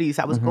celebrities.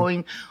 I was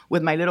going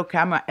with my little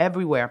camera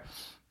everywhere.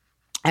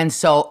 And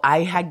so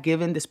I had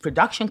given this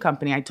production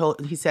company,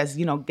 he says,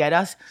 you know, get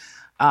us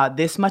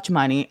this much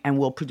money and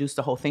we'll produce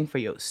the whole thing for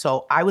you.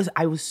 So I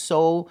was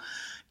so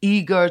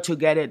eager to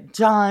get it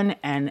done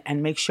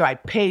and make sure I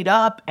paid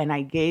up, and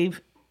I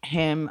gave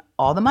him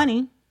all the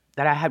money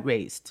that I had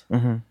raised.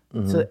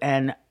 So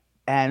and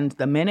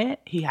the minute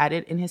he had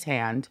it in his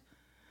hand,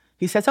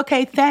 he says,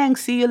 okay,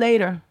 thanks, see you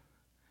later.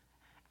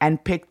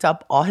 And picked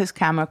up all his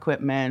camera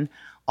equipment,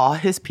 all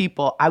his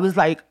people. I was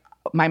like,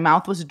 my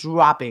mouth was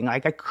dropping.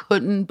 Like I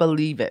couldn't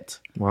believe it.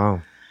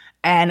 Wow.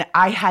 And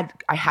I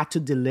had to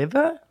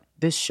deliver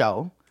this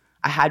show.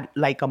 I had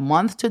like a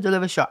month to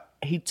deliver a show.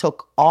 He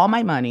took all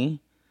my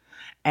money.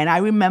 And I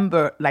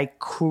remember like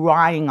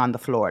crying on the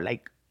floor.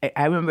 Like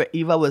I remember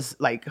Eva was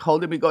like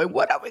holding me going,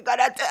 what are we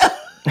gonna do?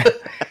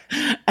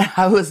 And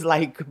I was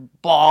like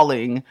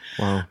bawling.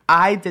 Wow.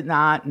 I did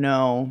not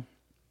know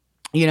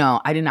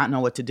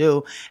what to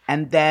do.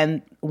 And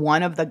then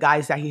one of the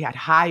guys that he had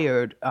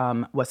hired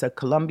was a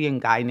Colombian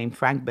guy named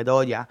Frank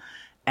Bedoya.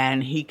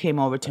 And he came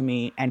over to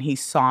me and he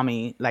saw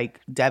me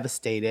like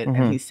devastated.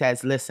 And he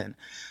says, listen,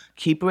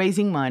 keep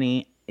raising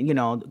money, you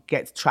know,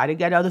 try to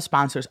get other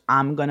sponsors.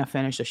 I'm going to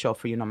finish the show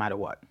for you no matter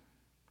what.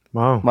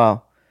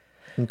 Wow.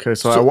 Okay,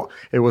 so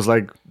it was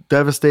like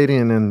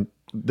devastating, and then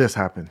this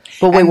happened.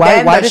 But wait, and why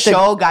then the did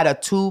show got a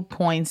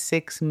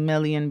 2.6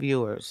 million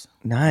viewers.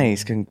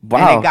 Nice. And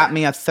Wow. it got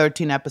me a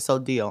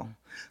 13-episode deal.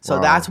 So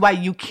that's why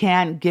you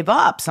can't give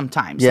up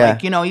sometimes. Yeah.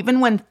 Like, you know, even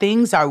when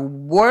things are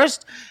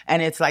worst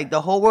and it's like the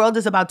whole world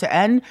is about to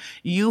end,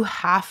 you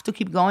have to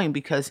keep going,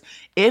 because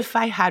if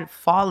I had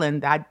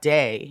fallen that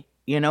day,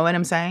 you know what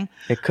I'm saying?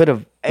 It could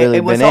have really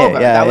it was been over.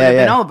 it. Yeah, that would have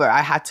yeah. been over.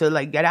 I had to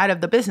like get out of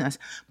the business.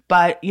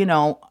 But, you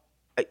know,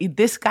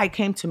 this guy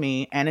came to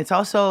me, and it's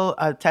also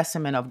a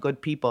testament of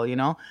good people, you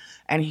know?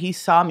 And he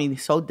saw me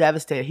so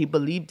devastated. He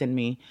believed in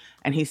me.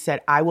 And he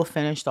said, I will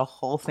finish the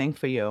whole thing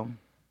for you.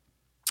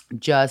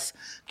 Just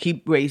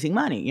keep raising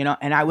money, you know?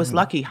 And I was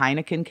lucky.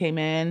 Heineken came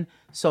in.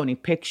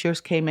 Sony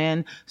Pictures came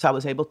in. So I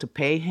was able to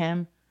pay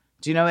him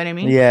Do you know what I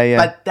mean? Yeah, yeah.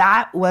 But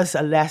that was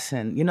a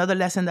lesson. You know the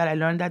lesson that I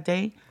learned that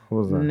day? What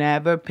was that?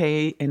 Never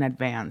pay in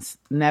advance.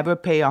 Never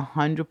pay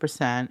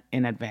 100%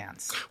 in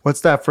advance.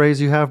 What's that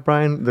phrase you have,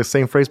 Brian? The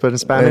same phrase, but in It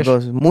Spanish?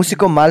 goes,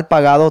 músico mal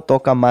pagado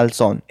toca mal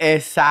son.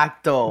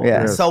 Exacto.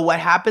 Yeah. Yes. So what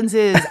happens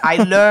is I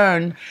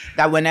learned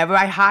that whenever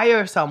I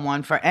hire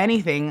someone for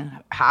anything,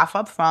 half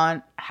up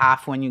front,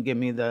 half when you give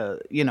me the,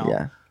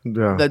 Yeah.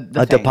 Yeah. the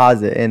A thing.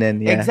 deposit and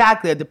then yeah.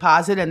 Exactly, a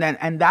deposit,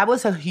 and that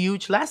was a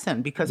huge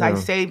lesson because I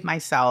saved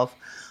myself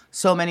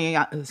so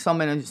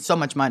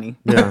much money.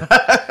 Yeah.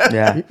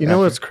 Yeah. You know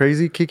what's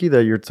crazy, Kiki,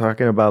 that you're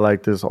talking about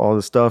like this, all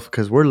this stuff,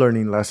 because we're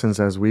learning lessons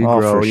as we Oh,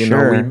 grow. for You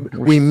sure. know,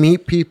 we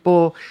meet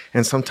people,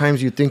 and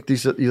sometimes you think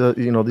these are,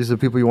 these are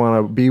people you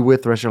want to be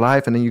with the rest of your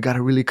life, and then you got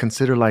to really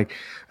consider like,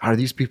 are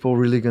these people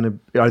really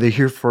are they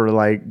here for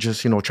like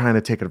just trying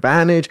to take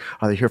advantage?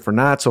 Are they here for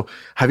not? So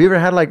have you ever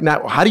had like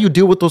now? How do you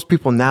deal with those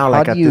people now?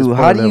 Like How at do this you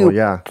point level?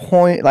 Yeah.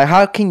 point, like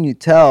how can you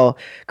tell?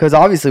 Because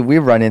obviously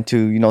we've run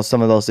into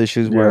some of those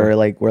issues where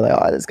like we're like,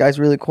 oh, this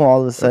guy's really cool.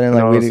 All of a sudden, And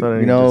like all of a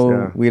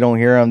sudden we don't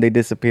hear them, they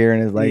disappear,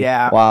 and it's like,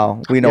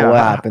 wow, we know what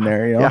happened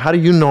there. Yeah, how do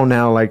you know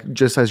now, like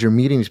just as you're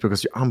meeting these people?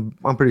 Because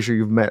I'm pretty sure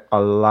you've met a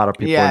lot of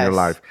people in your Yes.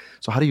 life.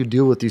 So how do you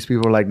deal with these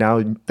people like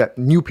now, that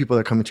new people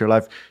that come into your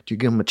life? Do you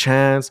give them a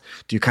chance?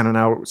 Do you kind of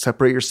now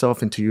separate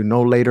yourself until you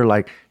know later,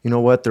 like, you know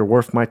what, they're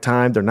worth my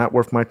time, they're not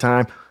worth my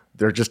time,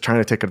 they're just trying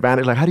to take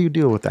advantage? Like, how do you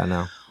deal with that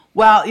now?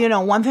 Well,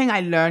 one thing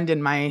I learned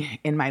in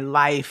my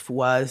life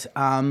was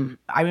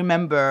I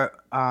remember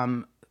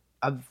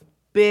a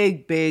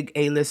big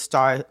A-list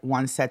star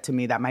once said to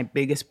me that my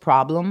biggest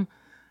problem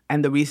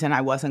and the reason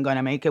I wasn't going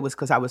to make it was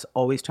because I was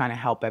always trying to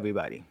help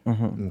everybody,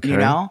 Okay.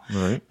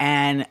 Right.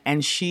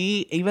 And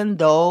she, even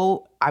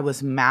though I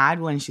was mad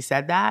when she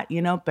said that,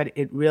 but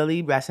it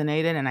really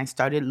resonated, and I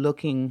started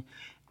looking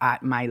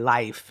at my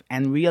life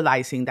and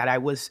realizing that I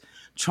was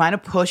trying to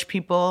push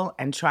people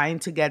and trying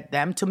to get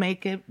them to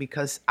make it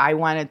because I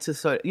wanted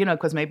to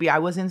because maybe I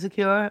was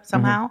insecure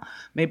somehow.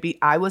 Maybe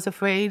I was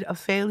afraid of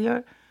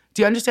failure.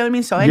 Do you understand what I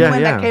mean? So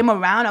anyone that came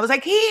around, I was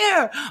like,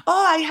 here,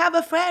 oh, I have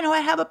a friend, oh, I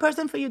have a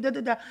person for you, da,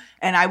 da, da.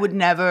 And I would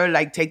never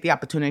like take the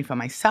opportunity for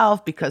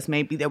myself because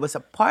maybe there was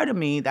a part of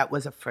me that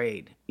was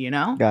afraid,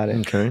 Got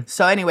it. Okay.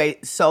 So anyway,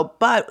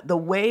 but the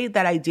way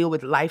that I deal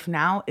with life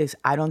now is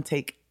I don't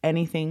take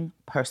anything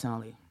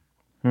personally.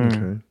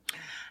 Okay.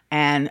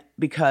 And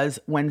because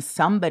when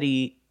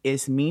somebody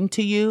is mean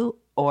to you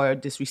or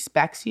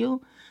disrespects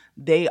you,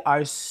 they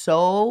are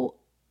so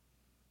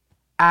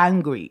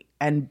angry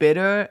and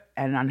bitter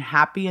and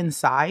unhappy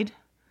inside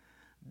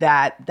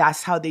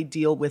that's how they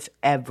deal with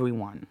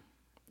everyone.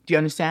 Do you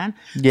understand?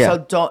 Yeah.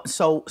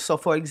 So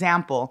for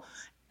example,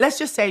 let's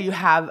just say you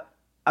have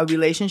a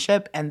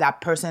relationship and that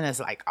person is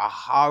like a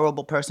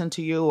horrible person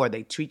to you, or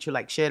they treat you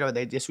like shit, or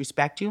they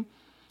disrespect you.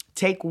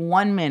 Take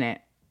 1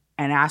 minute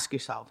and ask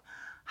yourself,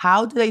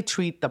 how do they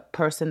treat the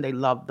person they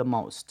love the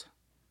most?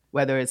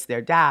 Whether it's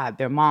their dad,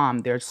 their mom,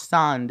 their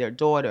son, their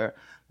daughter,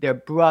 their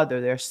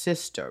brother, their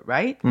sister,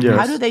 right? Yes.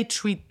 How do they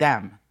treat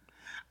them?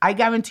 I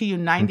guarantee you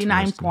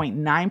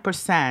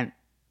 99.9%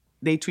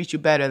 they treat you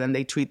better than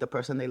they treat the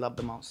person they love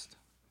the most.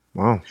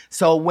 Wow.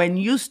 So when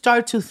you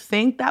start to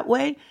think that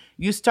way,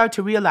 you start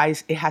to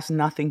realize it has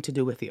nothing to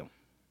do with you.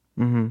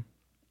 Mm-hmm.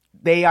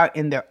 They are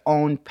in their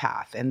own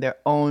path and their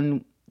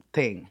own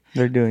thing.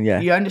 They're doing,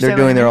 You understand They're what I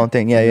doing their mean? own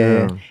thing.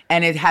 Yeah.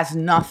 And it has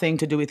nothing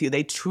to do with you.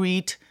 They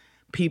treat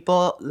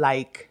people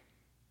like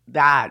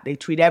that. They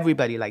treat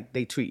everybody like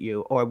they treat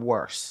you or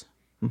worse.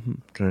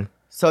 Okay.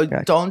 So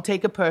don't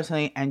take it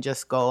personally and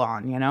just go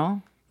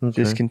on,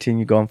 Just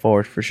continue going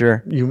forward for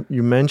sure. You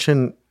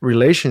mentioned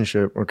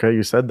relationship. Okay,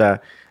 you said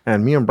that,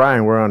 and me and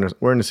Brian we're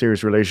in a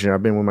serious relationship.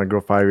 I've been with my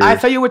girl 5 years. I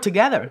thought you were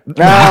together. Didn't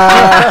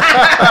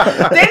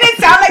it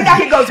sound like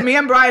that? He goes, me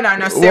and Brian are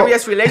in a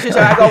serious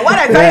relationship. I go, what?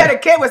 I thought you had a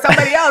kid with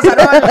somebody else. I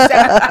don't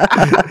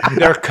understand.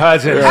 They're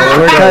cousins.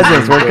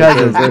 We're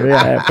cousins.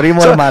 Yeah,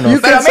 primo hermanos.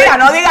 Pero mira,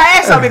 no diga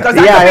eso because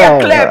that could be a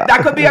clip.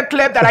 That could be a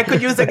clip that I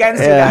could use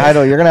against you Yeah, guys. I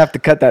know. You're going to have to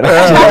cut that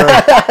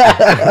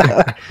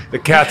out. The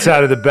cat's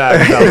out of the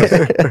bag, fellas.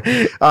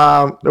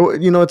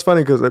 It's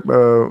funny because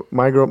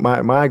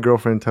my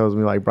girlfriend tells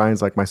me like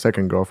Brian's like my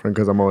second girlfriend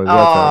because I'm always with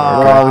her.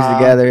 We're always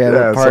together. Yeah,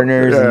 we're so,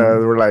 partners.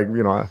 we're like,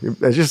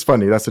 it's just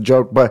funny. That's a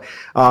joke. But,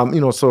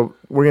 so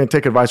we're going to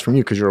take advice from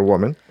you because you're a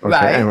woman. Okay.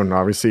 Right. And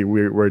obviously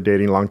we're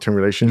dating long-term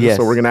relationships. Yes.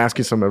 So we're going to ask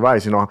you some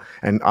advice,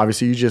 and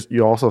obviously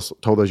you also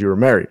told us you were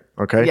married.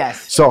 Okay.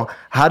 Yes. So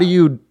how do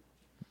you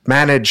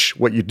manage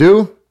what you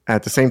do?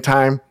 At the same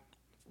time,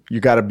 you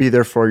got to be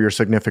there for your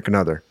significant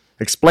other.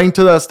 Explain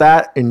to us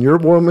that in your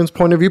woman's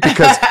point of view,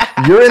 because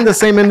you're in the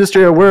same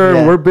industry.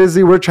 We're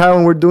busy, we're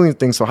traveling, we're doing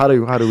things. So how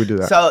do we do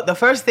that? So the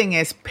first thing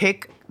is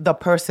pick the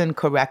person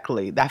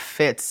correctly that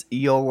fits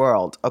your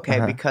world,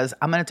 okay? Because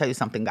I'm going to tell you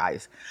something,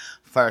 guys.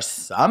 for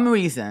some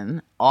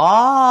reason,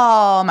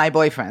 all my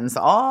boyfriends,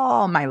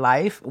 all my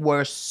life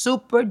were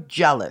super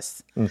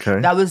jealous. Okay.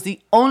 That was the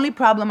only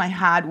problem I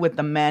had with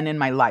the men in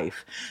my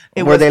life.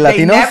 Were they Latinos?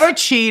 They never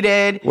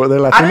cheated. Were they I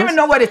don't Latinos? even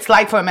know what it's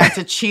like for a man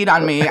to cheat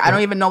on me. I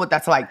don't even know what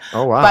that's like.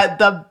 Oh, wow. But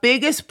the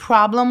biggest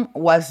problem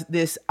was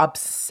this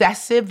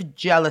obsessive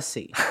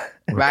jealousy,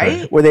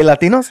 right? Were they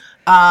Latinos?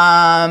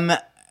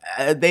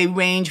 They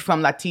range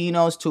from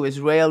Latinos to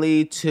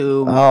Israeli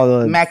to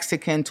Oh,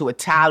 Mexican to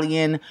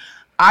Italian.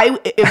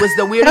 It was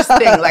the weirdest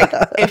thing. Like,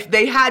 if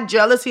they had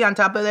jealousy on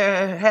top of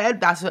their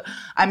head,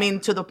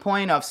 to the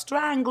point of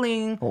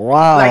strangling.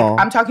 Wow. Like,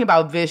 I'm talking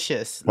about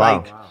vicious. Wow.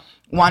 Like,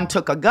 one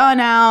took a gun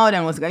out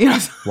and was,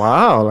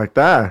 Wow, like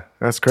that.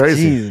 That's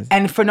crazy. Jesus.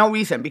 and for no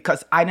reason,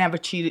 because I never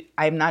cheated.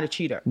 I'm not a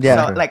cheater.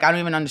 Yeah. So, like, I don't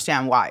even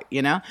understand why,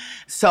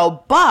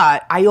 So,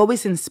 but I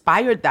always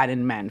inspired that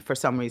in men for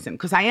some reason,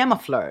 because I am a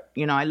flirt.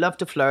 I love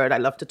to flirt. I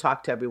love to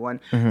talk to everyone.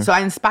 So I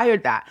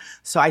inspired that.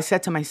 So I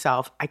said to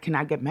myself, I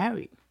cannot get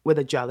married with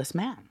a jealous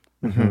man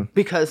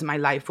because my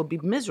life would be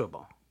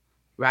miserable.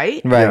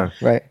 Right? Right, Yeah.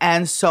 right.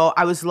 And so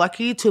I was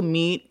lucky to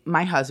meet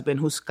my husband,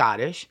 who's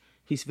Scottish.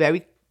 He's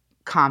very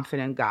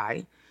confident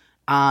guy.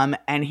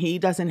 And he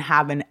doesn't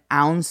have an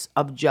ounce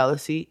of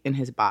jealousy in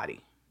his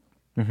body.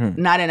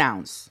 Not an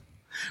ounce.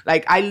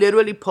 Like, I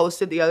literally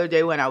posted the other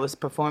day when I was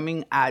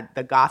performing at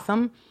the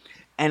Gotham,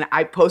 and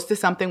I posted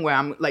something where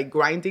I'm like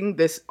grinding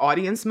this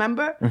audience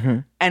member.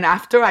 And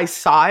after I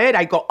saw it,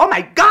 I go, oh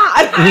my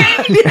God.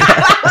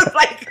 I was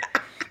like,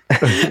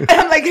 and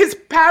I'm like, his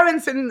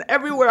parents and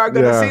everywhere are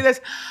going to Yeah. see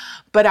this.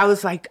 But I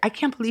was like, I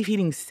can't believe he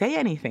didn't say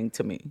anything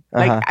to me.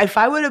 Like, if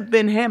I would have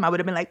been him, I would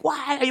have been like,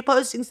 why are you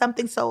posting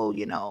something so,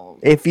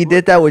 If he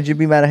did that, would you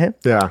be mad at him?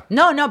 Yeah.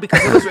 No,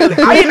 because it was really,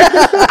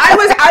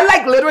 I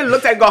like literally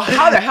looked at it and go,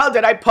 how the hell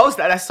did I post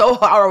that? That's so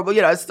horrible.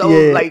 It's so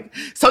Yeah.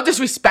 so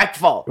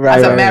disrespectful Right,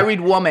 as a right.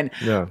 married woman.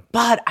 Yeah.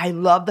 But I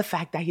love the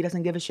fact that he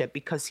doesn't give a shit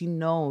because he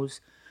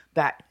knows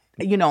that,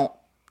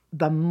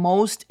 the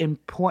most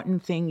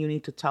important thing you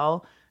need to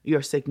tell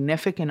your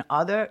significant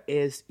other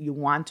is you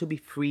want to be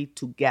free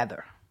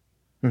together.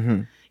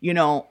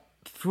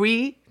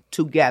 Free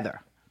together.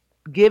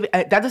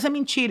 That doesn't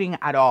mean cheating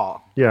at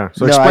all. Yeah.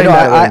 So No, explain I know.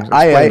 that.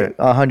 Explain it.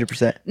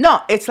 100%.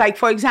 No, it's like,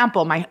 for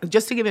example,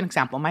 just to give you an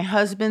example, my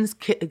husband's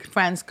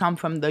friends come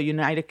from the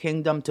United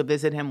Kingdom to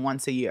visit him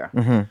once a year.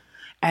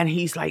 And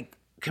he's like,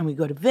 can we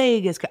go to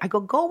Vegas? I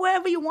go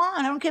wherever you want.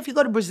 I don't care if you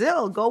go to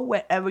Brazil. Go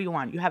wherever you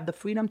want. You have the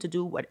freedom to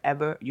do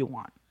whatever you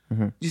want.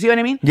 You see what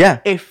I mean? Yeah.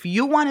 If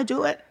you want to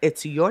do it,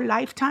 it's your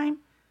lifetime.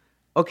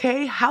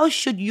 Okay? How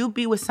should you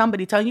be with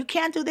somebody telling you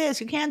can't do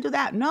this, you can't do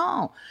that?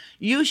 No.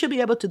 You should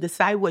be able to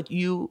decide what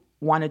you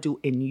want to do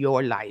in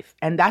your life.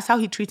 And that's how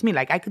he treats me.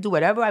 Like, I could do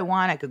whatever I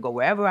want. I could go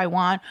wherever I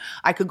want.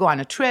 I could go on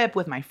a trip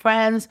with my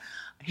friends.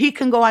 He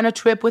can go on a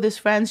trip with his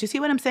friends. You see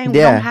what I'm saying?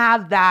 Yeah. We don't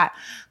have that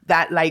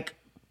like,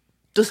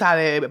 tú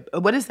sabes,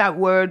 what is that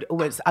word?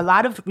 A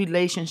lot of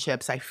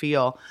relationships, I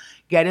feel,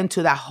 get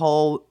into that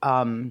whole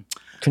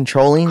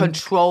Controlling?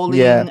 controlling,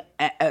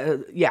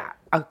 Yeah.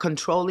 a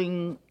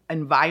controlling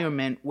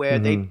environment where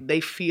they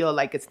feel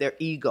like it's their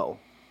ego.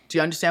 Do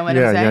you understand what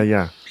I'm saying?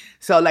 Yeah.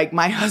 So, like,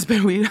 my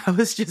husband, I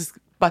was just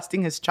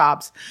busting his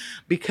chops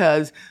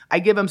because I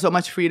give him so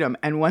much freedom.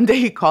 And one day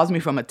he calls me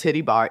from a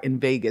titty bar in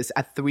Vegas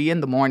at 3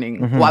 a.m.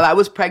 while I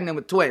was pregnant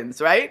with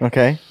twins, right?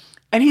 Okay.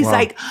 And he's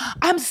like,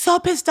 I'm so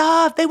pissed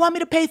off. They want me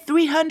to pay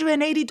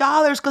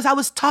 $380 because I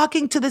was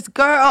talking to this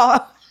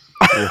girl.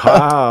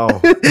 Wow.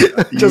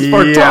 Just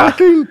for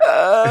talking.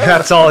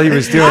 That's all he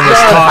was doing was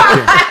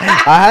talking.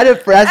 I had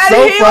it. That's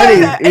so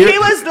funny. He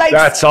was like,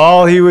 That's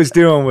all he was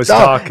doing was No,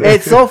 talking.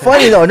 it's so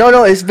funny though.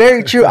 No, it's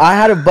very true. I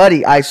had a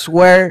buddy. I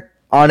swear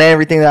on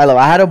everything that I love.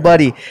 I had a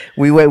buddy.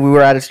 We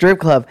were at a strip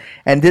club,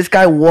 and this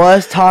guy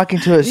was talking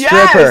to a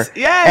stripper.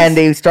 Yes. And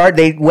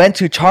they went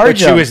to But charge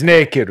she him. was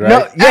naked, right?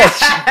 No,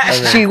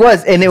 yes, she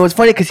was, and it was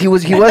funny because he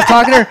was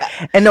talking to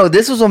her, and no,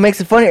 this was what makes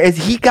it funny is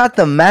he got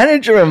the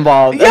manager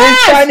involved, and Yes!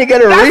 he's trying to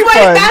get a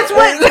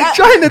refund. Like,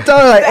 trying to tell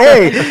her like,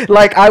 hey,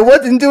 like I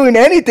wasn't doing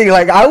anything,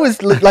 like I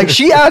was like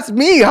she asked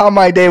me how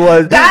my day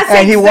was,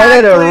 and he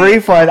wanted a exactly-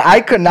 refund.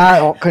 I could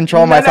not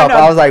control myself. no.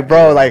 I was like,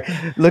 bro, like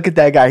look at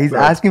that guy, he's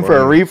asking for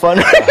a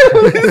refund.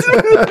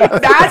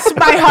 That's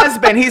my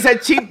husband. He's a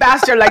cheap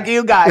bastard like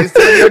you guys.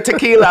 Your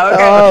tequila.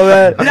 Okay? Oh,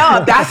 man.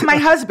 No, that's my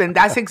husband.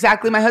 That's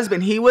exactly my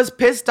husband. He was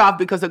pissed off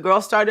because the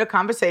girl started a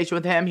conversation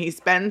with him. He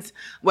spends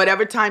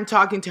whatever time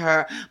talking to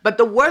her. But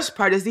the worst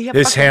part is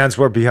His hands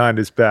were behind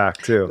his back,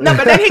 too. No,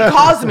 but then he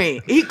calls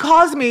me. He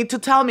calls me to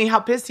tell me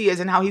how pissed he is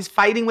and how he's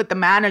fighting with the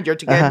manager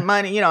to get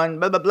money, and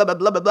blah, blah, blah, blah,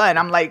 blah, blah, blah. And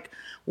I'm like,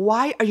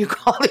 why are you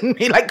calling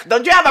me? Like,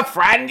 don't you have a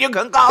friend you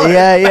can call?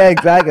 yeah,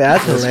 exactly.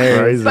 That's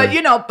hilarious.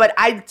 Crazy. But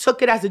I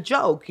took it as a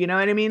joke. You know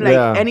what I mean?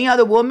 Like any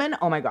other woman,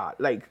 oh my God.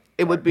 Like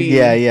it would be,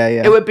 Yeah.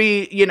 It would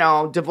be,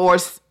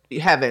 divorce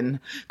heaven.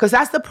 Because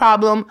that's the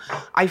problem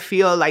I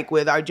feel like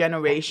with our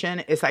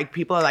generation. It's like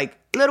people are like,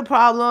 little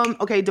problem.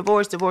 Okay,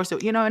 divorce.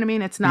 You know what I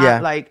mean? It's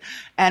not like,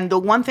 and the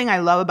one thing I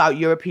love about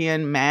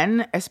European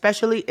men,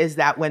 especially, is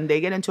that when they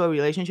get into a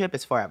relationship,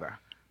 it's forever.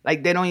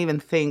 Like they don't even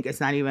think it's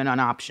not even an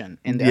option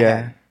in their Yeah.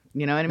 head.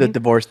 You know what I The mean?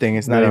 divorce thing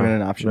is not even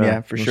an option.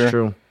 Yeah, for that's sure.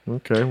 True.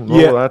 Okay. Well,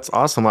 Yeah. that's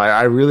awesome.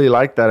 I really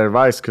like that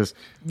advice because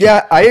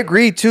Yeah, I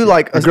agree too.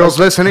 Like, girls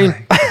listening,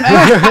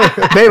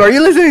 babe, are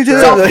you listening to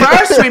So this?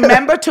 first,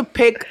 remember to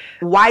pick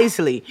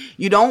wisely.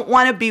 You don't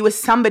want to be with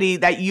somebody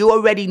that you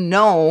already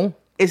know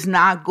is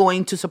not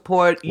going to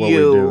support What we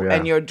you do, yeah.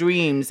 and your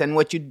dreams and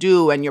what you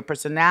do and your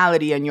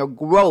personality and your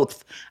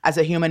growth as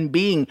a human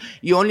being.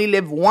 You only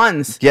live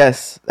once.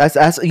 Yes, that's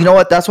you know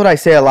what, that's what I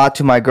say a lot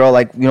to my girl.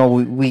 Like, you know,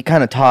 we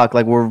kind of talk,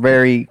 like we're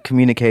very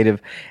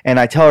communicative, and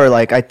I tell her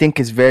like I think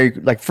it's very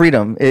like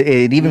freedom.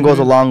 It even goes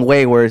a long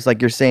way where it's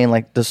like you're saying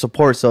like the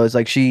support. So it's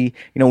like she,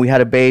 you know, we had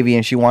a baby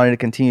and she wanted to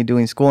continue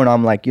doing school, and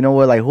I'm like, you know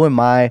what, like who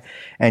am I?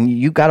 And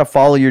you got to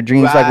follow your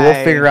dreams. Like we'll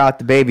Right. figure out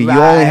the baby. You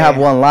only have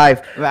Right. one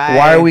life. Right.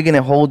 Why are we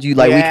gonna hold you?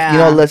 Like we, you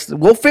know, Yeah.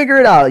 we'll figure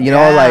it out. You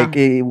know, Yeah. like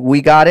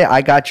we got it.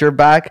 I got your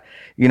back.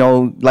 You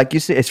know, like you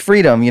said, it's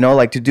freedom, you know,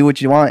 like to do what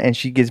you want. And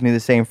she gives me the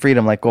same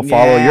freedom, like go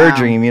follow your Yeah.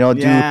 dream, you know,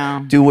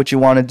 Yeah. do what you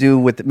want to do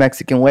with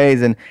Mexican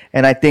ways. And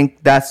I think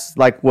that's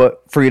like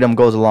what freedom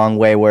goes a long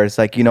way, where it's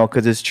like, you know,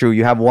 because it's true.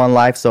 You have one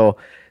life, so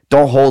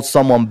don't hold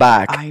someone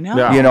back. I know.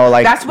 Yeah. You know,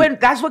 like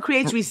that's what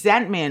creates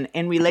resentment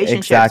in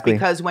relationships. Exactly.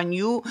 Because when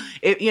you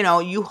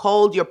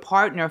hold your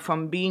partner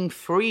from being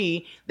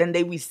free, then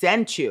they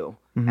resent you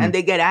and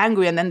they get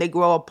angry and then they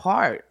grow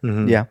apart.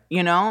 yeah.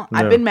 You know,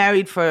 I've been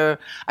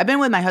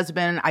with my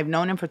husband. I've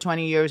known him for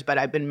 20 years, but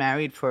I've been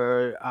married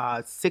for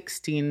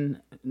 16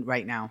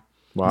 right now.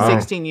 Wow.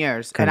 16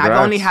 years. And I've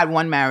only Congrats. had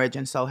one marriage,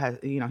 and so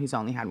he's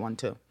only had one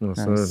too. That's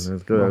Nice. good.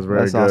 That's good. That's very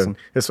That's good. awesome.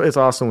 It's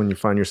awesome when you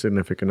find your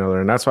significant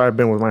other, and that's why I've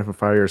been with mine for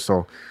 5 years.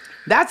 So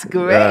That's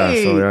great. yeah,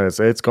 so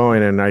yeah, it's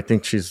going, and I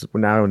think she's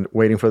now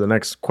waiting for the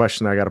next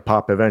question. I got to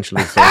pop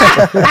eventually. So.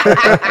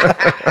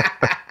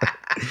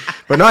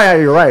 But no, yeah,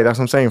 you're right. That's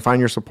what I'm saying. Find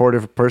your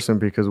supportive person,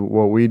 because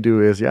what we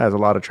do is, there's a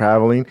lot of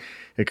traveling.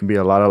 It can be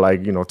a lot of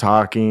like,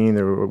 talking.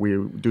 We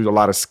do a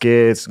lot of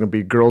skits. It's going to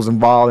be girls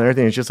involved and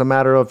everything. It's just a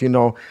matter of,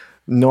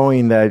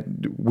 knowing that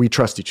we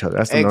trust each other.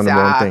 That's the number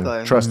one thing.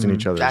 Exactly. Trusting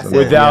each other. That's is it.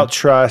 the number one Without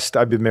trust,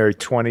 I've been married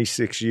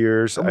 26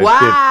 years. I've been-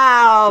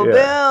 Wow, yeah,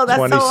 Bill,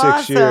 that's so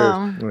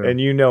awesome. years.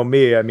 And you know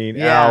me, I mean,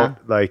 Yeah. out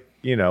like,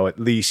 at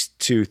least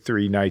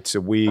 2-3 nights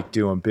a week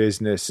doing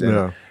business. And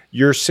Yeah.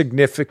 your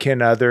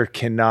significant other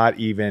cannot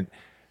even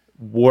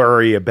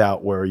worry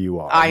about where you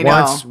are. I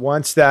know.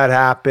 Once that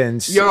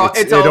happens, It's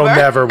it'll over?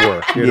 never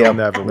work. It'll Yeah.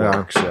 never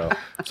work. So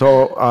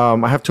So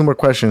I have 2 more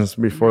questions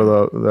before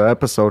the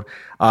episode.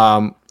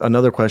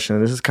 Another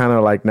question. This is kind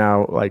of like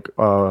now, like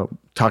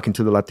talking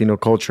to the Latino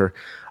culture.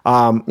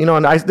 And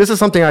this is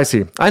something I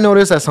see. I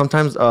notice that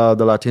sometimes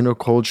the Latino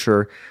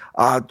culture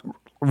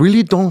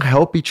really don't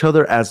help each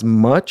other as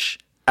much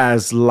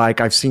as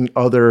like I've seen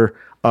other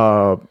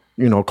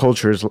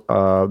cultures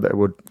that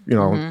would,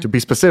 to be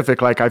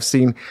specific, like I've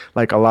seen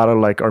like a lot of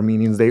like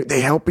Armenians,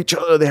 they help each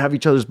other, they have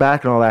each other's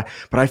back and all that.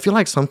 But I feel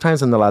like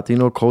sometimes in the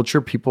Latino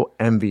culture, people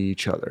envy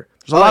each other.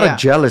 There's a lot yeah. of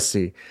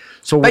jealousy.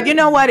 So, But you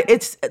know what?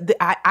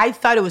 I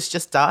thought it was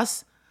just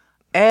us.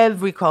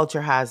 Every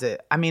culture has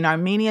it. I mean,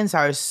 Armenians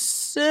are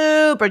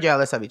super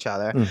jealous of each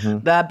other.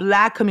 The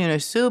black community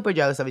is super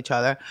jealous of each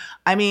other.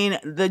 I mean,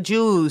 the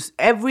Jews,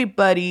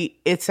 everybody,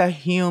 it's a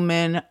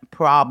human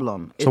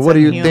problem. so what do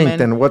you think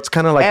then? What's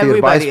kind of like the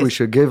advice Everybody we is-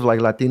 should give like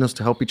Latinos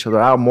to help each other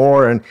out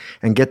more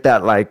and get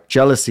that like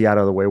jealousy out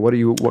of the way?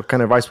 What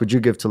kind of advice would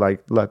you give to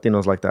like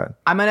Latinos like that?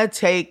 I'm gonna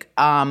take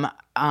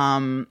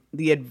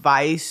the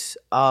advice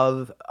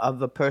of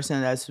a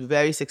person that's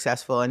very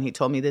successful, and he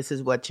told me this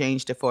is what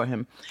changed it for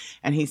him.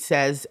 And he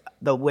says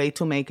the way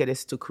to make it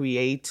is to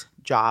create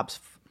jobs.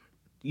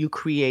 You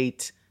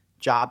create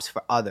jobs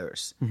for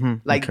others.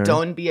 Like Okay.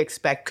 don't be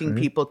expecting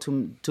people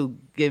to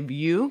give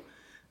you.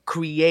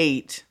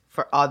 Create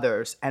for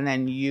others, and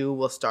then you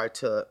will start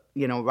to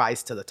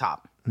rise to the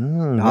top.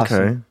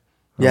 Okay.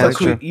 Yeah, So that's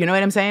true. you know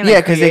what I'm saying? Yeah,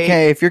 Like, because they create-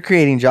 can't. If you're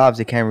creating jobs,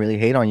 they can't really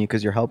hate on you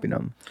because you're helping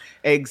them.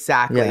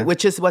 Exactly, Yeah.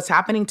 which is what's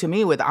happening to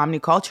me with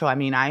Omnicultural. I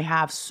mean, I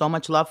have so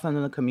much love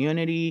from the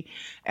community.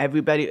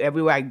 Everybody,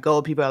 everywhere I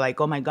go, people are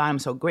like, "Oh my God, I'm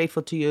so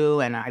grateful to you,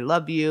 and I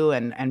love you,"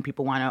 and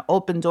people want to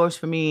open doors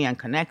for me and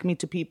connect me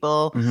to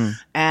people,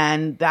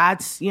 and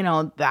that's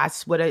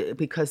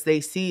because they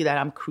see that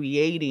I'm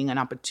creating an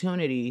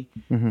opportunity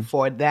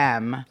for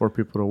them. For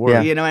people to work.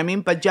 Yeah. You know what I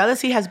mean? But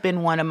jealousy has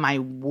been one of my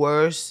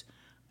worst.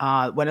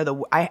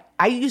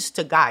 I used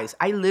to, guys,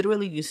 I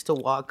literally used to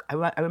walk.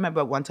 I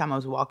remember one time I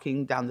was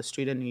walking down the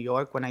street in New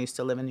York when I used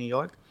to live in New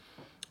York.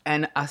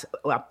 And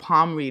a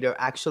palm reader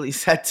actually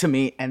said to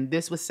me, and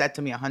this was said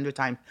to me 100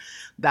 times,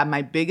 that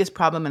my biggest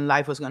problem in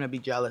life was going to be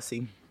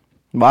jealousy.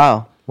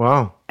 Wow.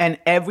 Wow. And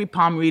every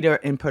palm reader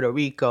in Puerto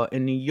Rico,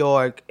 in New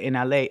York, in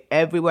LA,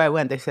 everywhere I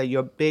went, they said,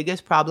 your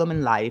biggest problem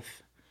in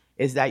life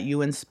is that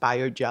you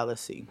inspire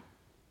jealousy.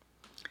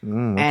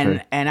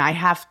 And I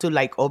have to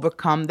like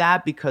overcome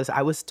that because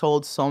I was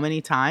told so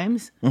many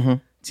times. Do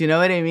you know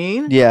what I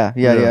mean? Yeah.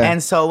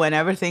 And so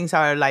whenever things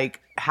are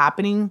like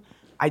happening,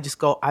 I just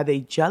go, are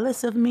they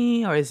jealous of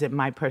me? Or is it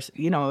my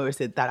person, or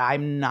is it that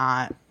I'm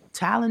not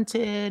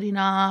talented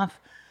enough?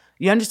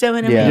 You understand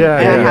what I Yeah. mean? Yeah,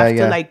 And yeah, I have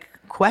yeah. to like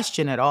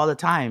question it all the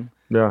time.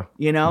 Yeah.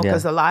 You know, Yeah.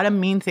 because a lot of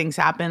mean things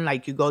happen.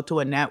 Like you go to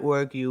a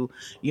network, you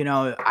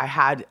know, I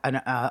had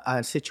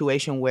a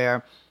situation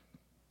where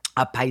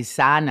a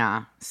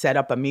paisana set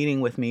up a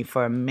meeting with me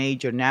for a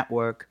major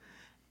network,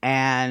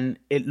 and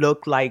it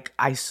looked like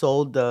I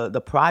sold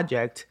the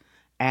project,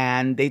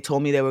 and they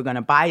told me they were going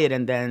to buy it,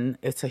 and then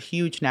it's a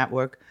huge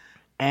network,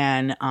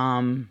 and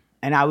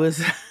I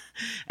was,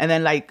 and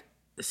then like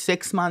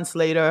 6 months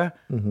later,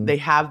 they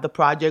have the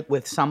project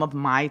with some of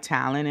my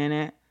talent in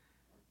it.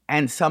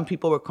 And some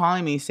people were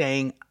calling me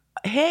saying,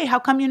 hey, how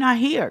come you're not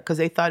here? Because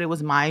they thought it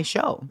was my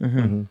show.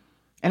 And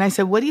I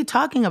said, what are you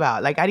talking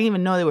about? Like, I didn't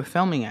even know they were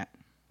filming it.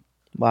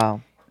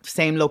 Wow.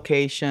 Same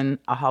location,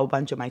 a whole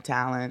bunch of my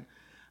talent.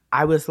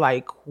 I was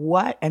like,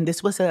 what? And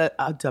this was a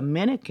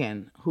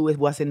Dominican who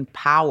was in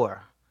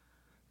power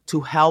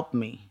to help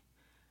me.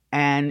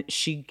 And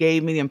she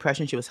gave me the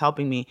impression she was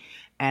helping me.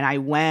 And I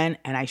went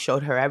and I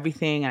showed her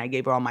everything. And I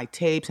gave her all my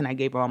tapes and I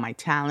gave her all my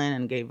talent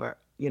and gave her,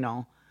 you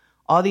know,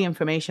 all the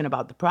information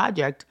about the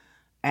project.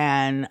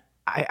 And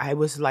I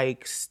was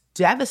like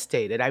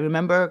devastated. I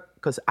remember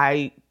because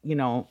you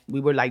know, we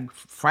were like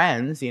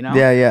friends, you know?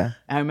 Yeah, yeah.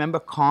 And I remember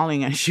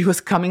calling and she was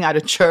coming out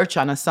of church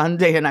on a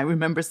Sunday. And I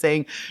remember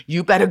saying,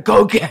 you better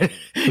go get it.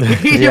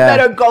 You Yeah.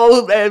 better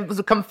go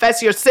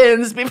confess your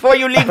sins before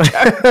you leave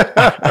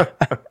church.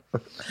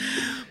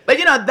 But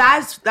you know,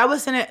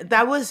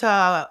 that was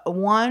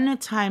one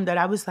time that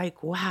I was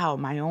like, wow,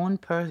 my own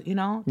person, you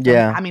know?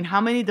 Yeah. I mean,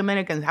 how many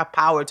Dominicans have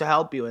power to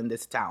help you in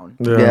this town?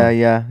 Yeah.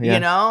 You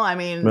know, I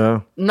mean,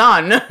 Yeah.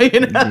 none. You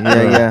know?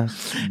 Yeah.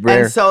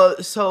 Rare.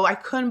 And so I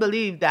couldn't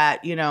believe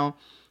that, you know,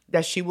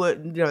 that she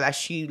would, you know, that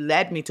she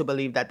led me to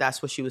believe that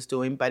that's what she was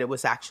doing, but it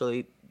was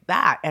actually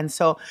that. And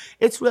so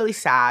it's really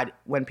sad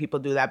when people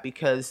do that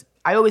because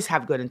I always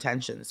have good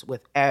intentions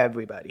with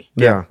everybody.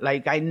 Yeah.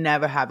 Like I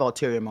never have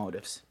ulterior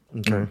motives.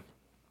 Okay.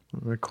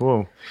 Very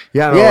cool.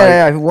 Yeah. No,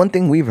 Yeah. One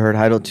thing we've heard,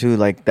 Heido, too,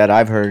 like that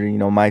I've heard, you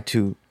know, my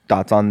two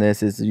thoughts on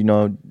this is, you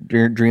know,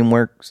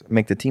 teamwork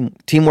makes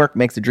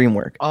the dream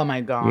work. Oh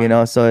my God. You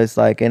know, so it's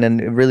like,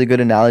 and a really good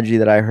analogy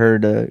that I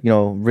heard, you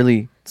know,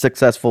 really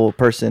successful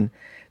person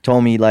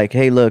told me like,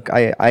 hey, look,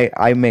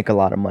 I make a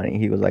lot of money.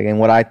 He was like, and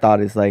what I thought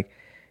is like,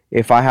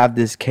 if I have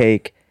this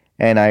cake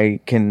and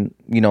I can,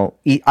 you know,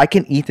 I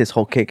can eat this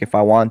whole cake if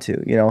I want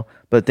to, you know,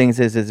 but the thing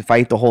is if I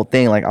eat the whole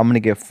thing, like I'm going to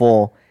get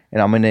full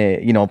and I'm going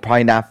to, you know,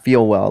 probably not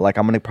feel well. Like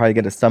I'm going to probably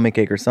get a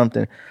stomachache or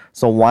something.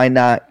 So why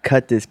not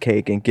cut this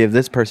cake and give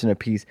this person a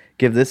piece,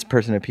 give this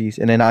person a piece,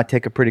 and then I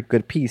take a pretty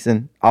good piece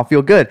and I'll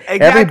feel good.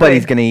 Exactly.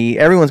 Everybody's going to eat.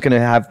 Everyone's going to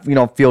have, you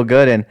know, feel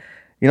good. And,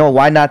 you know,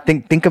 why not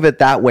think of it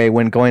that way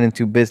when going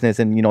into business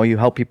and, you know, you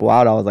help people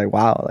out. I was like,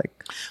 wow. Like,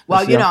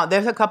 well, you know,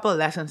 there's a couple of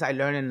lessons I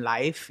learned in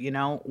life, you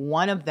know.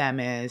 One of them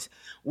is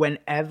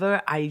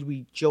whenever I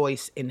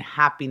rejoice in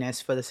happiness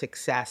for the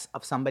success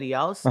of somebody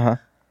else,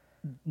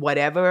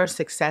 whatever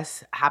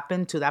success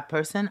happened to that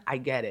person, I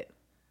get it.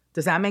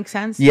 Does that make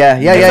sense? Yeah.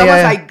 It's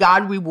almost like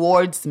God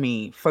rewards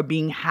me for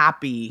being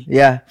happy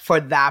for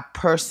that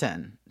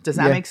person. Does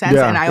that make sense?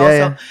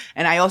 Yeah.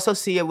 And I also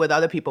see it with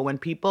other people. When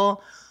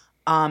people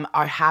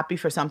are happy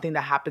for something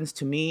that happens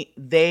to me,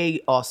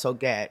 they also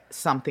get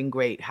something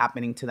great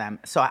happening to them.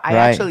 So I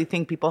actually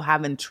think people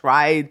haven't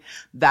tried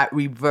that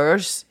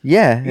reverse.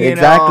 Yeah, you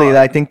exactly.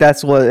 know. I think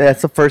that's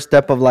the first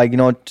step of like, you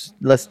know,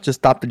 let's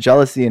just stop the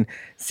jealousy and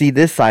see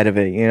this side of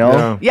it, you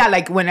know? Yeah,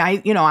 like when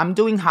I'm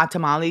doing hot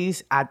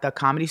tamales at the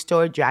Comedy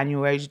Store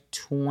January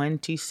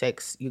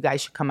 26th. You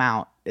guys should come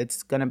out.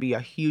 It's going to be a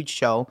huge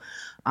show.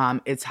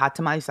 It's Hot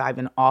Tamales Live,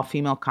 an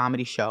all-female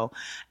comedy show.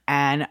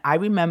 And I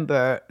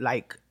remember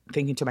like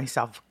thinking to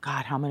myself,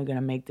 God, how am I going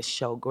to make this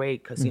show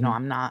great? Because, you know,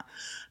 I'm not,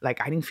 like,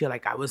 I didn't feel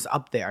like I was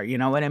up there, you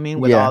know what I mean,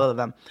 with all of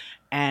them.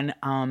 And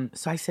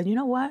so I said, you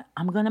know what?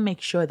 I'm going to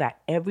make sure that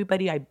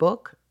everybody I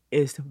book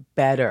is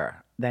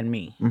better than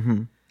me.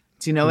 Do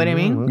you know what I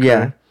mean? Okay.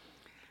 Yeah.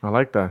 I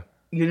like that.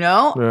 You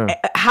know? Yeah.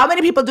 How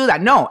many people do that?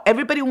 No,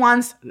 everybody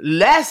wants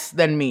less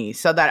than me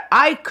so that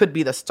I could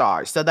be the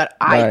star, so that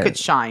I Right. could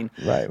shine.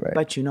 Right.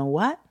 But you know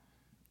what?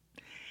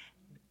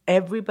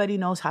 Everybody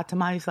knows Hot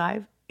Tamales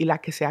Live. Y la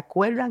que se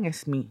acuerdan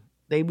es me.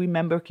 They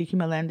remember Kiki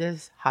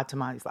Melendez, Hot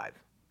Tamales Live.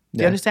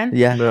 Do you understand?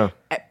 Yeah.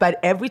 But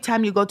every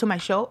time you go to my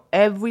show,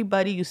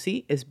 everybody you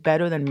see is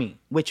better than me,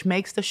 which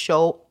makes the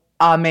show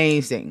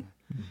amazing.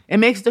 It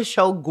makes the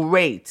show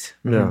great.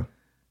 Yeah.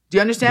 Do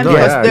you understand? No,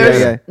 Because yeah, there's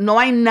yeah. no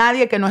hay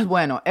nadie que no es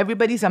bueno.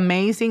 Everybody's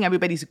amazing.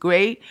 Everybody's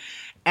great.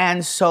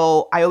 And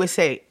so I always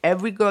say,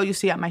 every girl you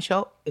see at my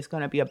show is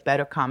going to be a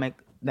better comic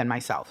than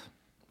myself.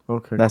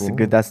 Okay. That's cool.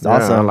 that's Yeah,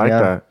 awesome. I like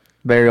yeah. that.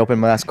 Very open,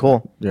 but that's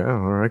cool. Yeah. All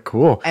right.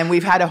 Cool. And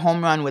we've had a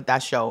home run with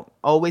that show.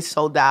 Always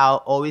sold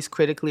out, always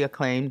critically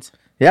acclaimed.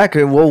 Yeah,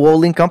 we'll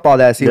link up all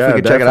that, see if we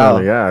can check it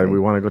out. Yeah, we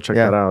want to go check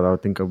Yeah. that out. I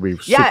think it'll be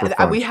super Yeah,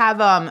 fun. we have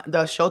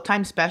the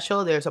Showtime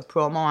special. There's a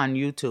promo on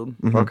YouTube.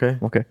 Okay.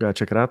 Okay. Yeah,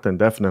 check it out then,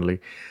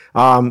 definitely.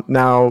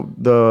 Now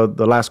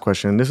the last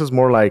question. This is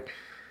more like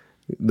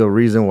the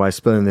reason why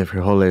Spilling the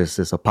Frijoles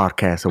is a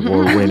podcast,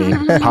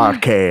 award-winning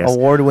podcast.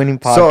 Award-winning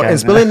podcast. So in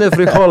Spilling the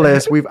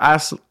Frijoles, we've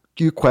asked,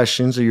 you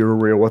questions, or you're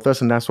real with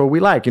us, and that's what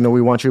we like. You know,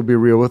 we want you to be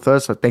real with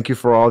us. So thank you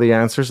for all the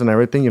answers and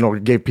everything. You know, you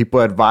gave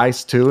people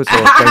advice too,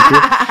 so thank you.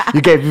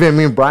 You gave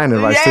me and Brian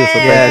advice too. So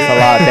Yes, a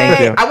lot. Thank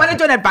you. I want to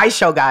do an advice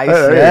show, guys.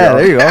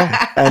 There you go.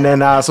 And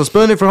then, so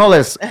spilling the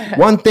frijoles.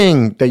 One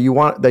thing that you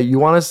want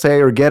to say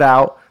or get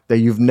out that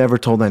you've never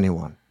told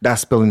anyone.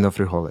 That's spilling the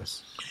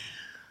frijoles.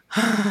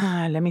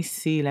 Let me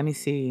see.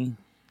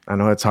 I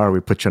know it's hard.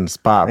 We put you on the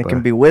spot. It but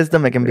can be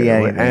wisdom. It can be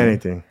anything.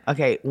 anything.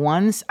 Okay,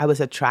 once I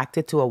was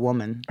attracted to a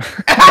woman.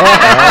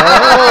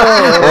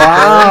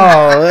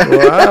 Wow.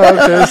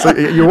 Okay. So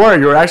you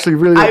were actually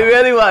really. I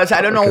really was.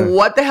 I don't know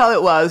what the hell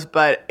it was,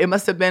 but it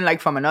must have been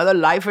like from another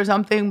life or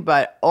something.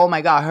 But oh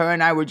my God, her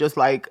and I were just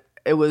like,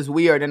 it was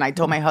weird. And I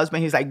told my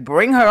husband, he's like,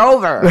 bring her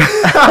over.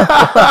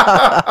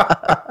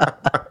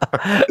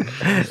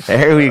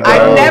 There we go.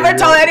 I never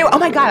told anyone. Oh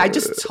my God, I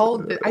just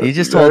told. You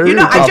just told You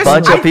know, a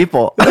bunch of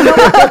people.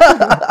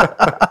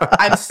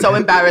 I'm so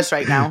embarrassed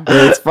right now.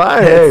 It's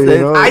fine. Hey, you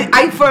know.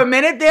 I for a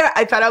minute there,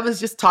 I thought I was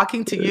just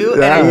talking to you,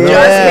 Yeah. and it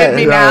just hit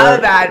me now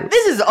that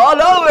this is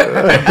all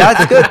over.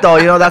 That's good though.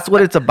 You know, that's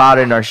what it's about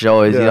in our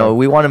show. Is you Yeah. know,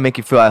 we want to make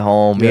you feel at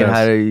home. Me and Yes.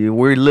 Heather,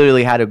 we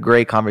literally had a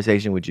great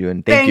conversation with you,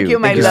 and thank you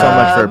my so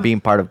much for love. being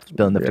part of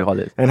Spilling the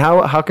Frijoles. And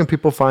how can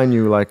people find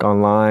you, like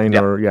online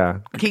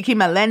or Kiki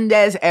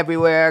Melendez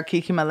everywhere,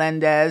 Kiki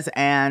Melendez,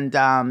 and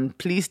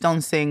please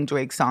don't sing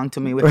Drake's song to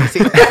me with the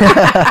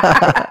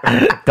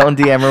Don't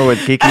DM her with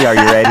Kiki. Are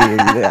you ready?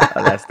 Yeah,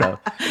 that stuff.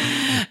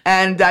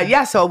 And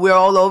so we're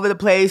all over the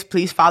place.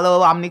 Please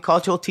follow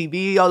Omnicultural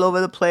TV all over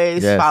the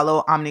place. Yes.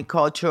 Follow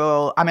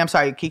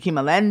Kiki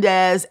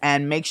Melendez,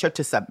 and make sure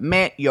to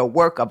submit your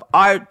work of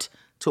art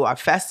to our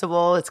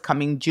festival. It's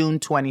coming June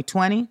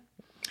 2020.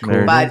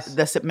 There it But is.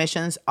 the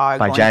submissions are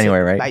By going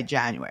January, right? By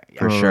January, yeah.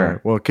 For sure.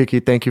 Well, Kiki,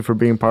 thank you for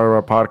being part of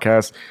our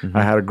podcast.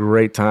 I had a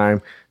great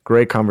time,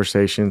 great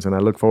conversations, and I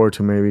look forward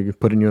to maybe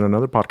putting you in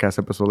another podcast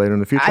episode later in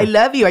the future. I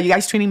love you. Are you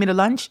guys treating me to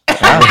lunch?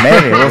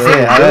 Maybe we'll see.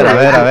 A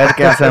ver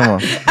qué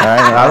hacemos. All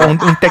right, un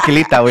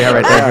tequilita we have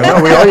right there.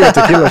 No, we owe you a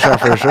tequila shot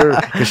for sure.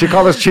 Because she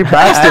called us cheap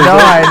bastards.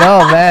 I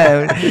know,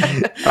 man.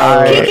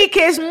 Kiki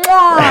kiss. Mwah.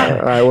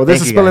 All right. Well, this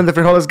Thank is you, Spilling the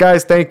Frijoles,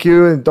 guys. Thank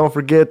you. And don't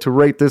forget to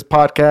rate this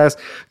podcast.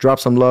 Drop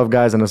some love,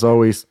 guys. And as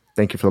always,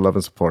 thank you for the love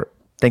and support.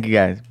 Thank you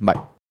guys. Bye.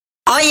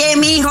 Oye,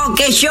 mijo,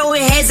 ¿qué show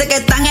es ese que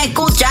están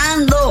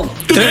escuchando?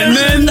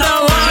 ¡Tremenda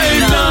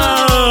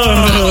Vaina!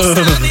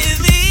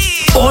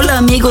 Hola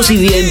amigos y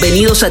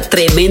bienvenidos a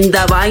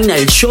Tremenda Vaina,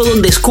 el show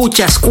donde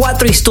escuchas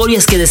 4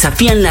 historias que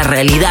desafían la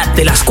realidad.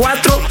 De las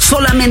 4,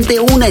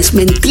 solamente una es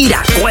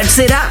mentira. ¿Cuál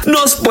será?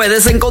 Nos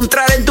puedes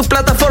encontrar en tu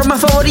plataforma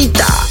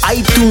favorita: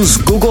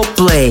 iTunes, Google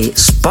Play,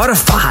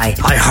 Spotify,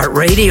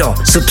 iHeartRadio.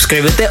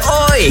 Suscríbete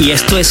hoy. Y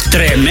esto es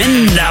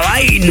Tremenda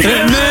Vaina.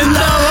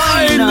 ¡Tremenda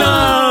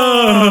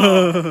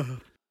Vaina!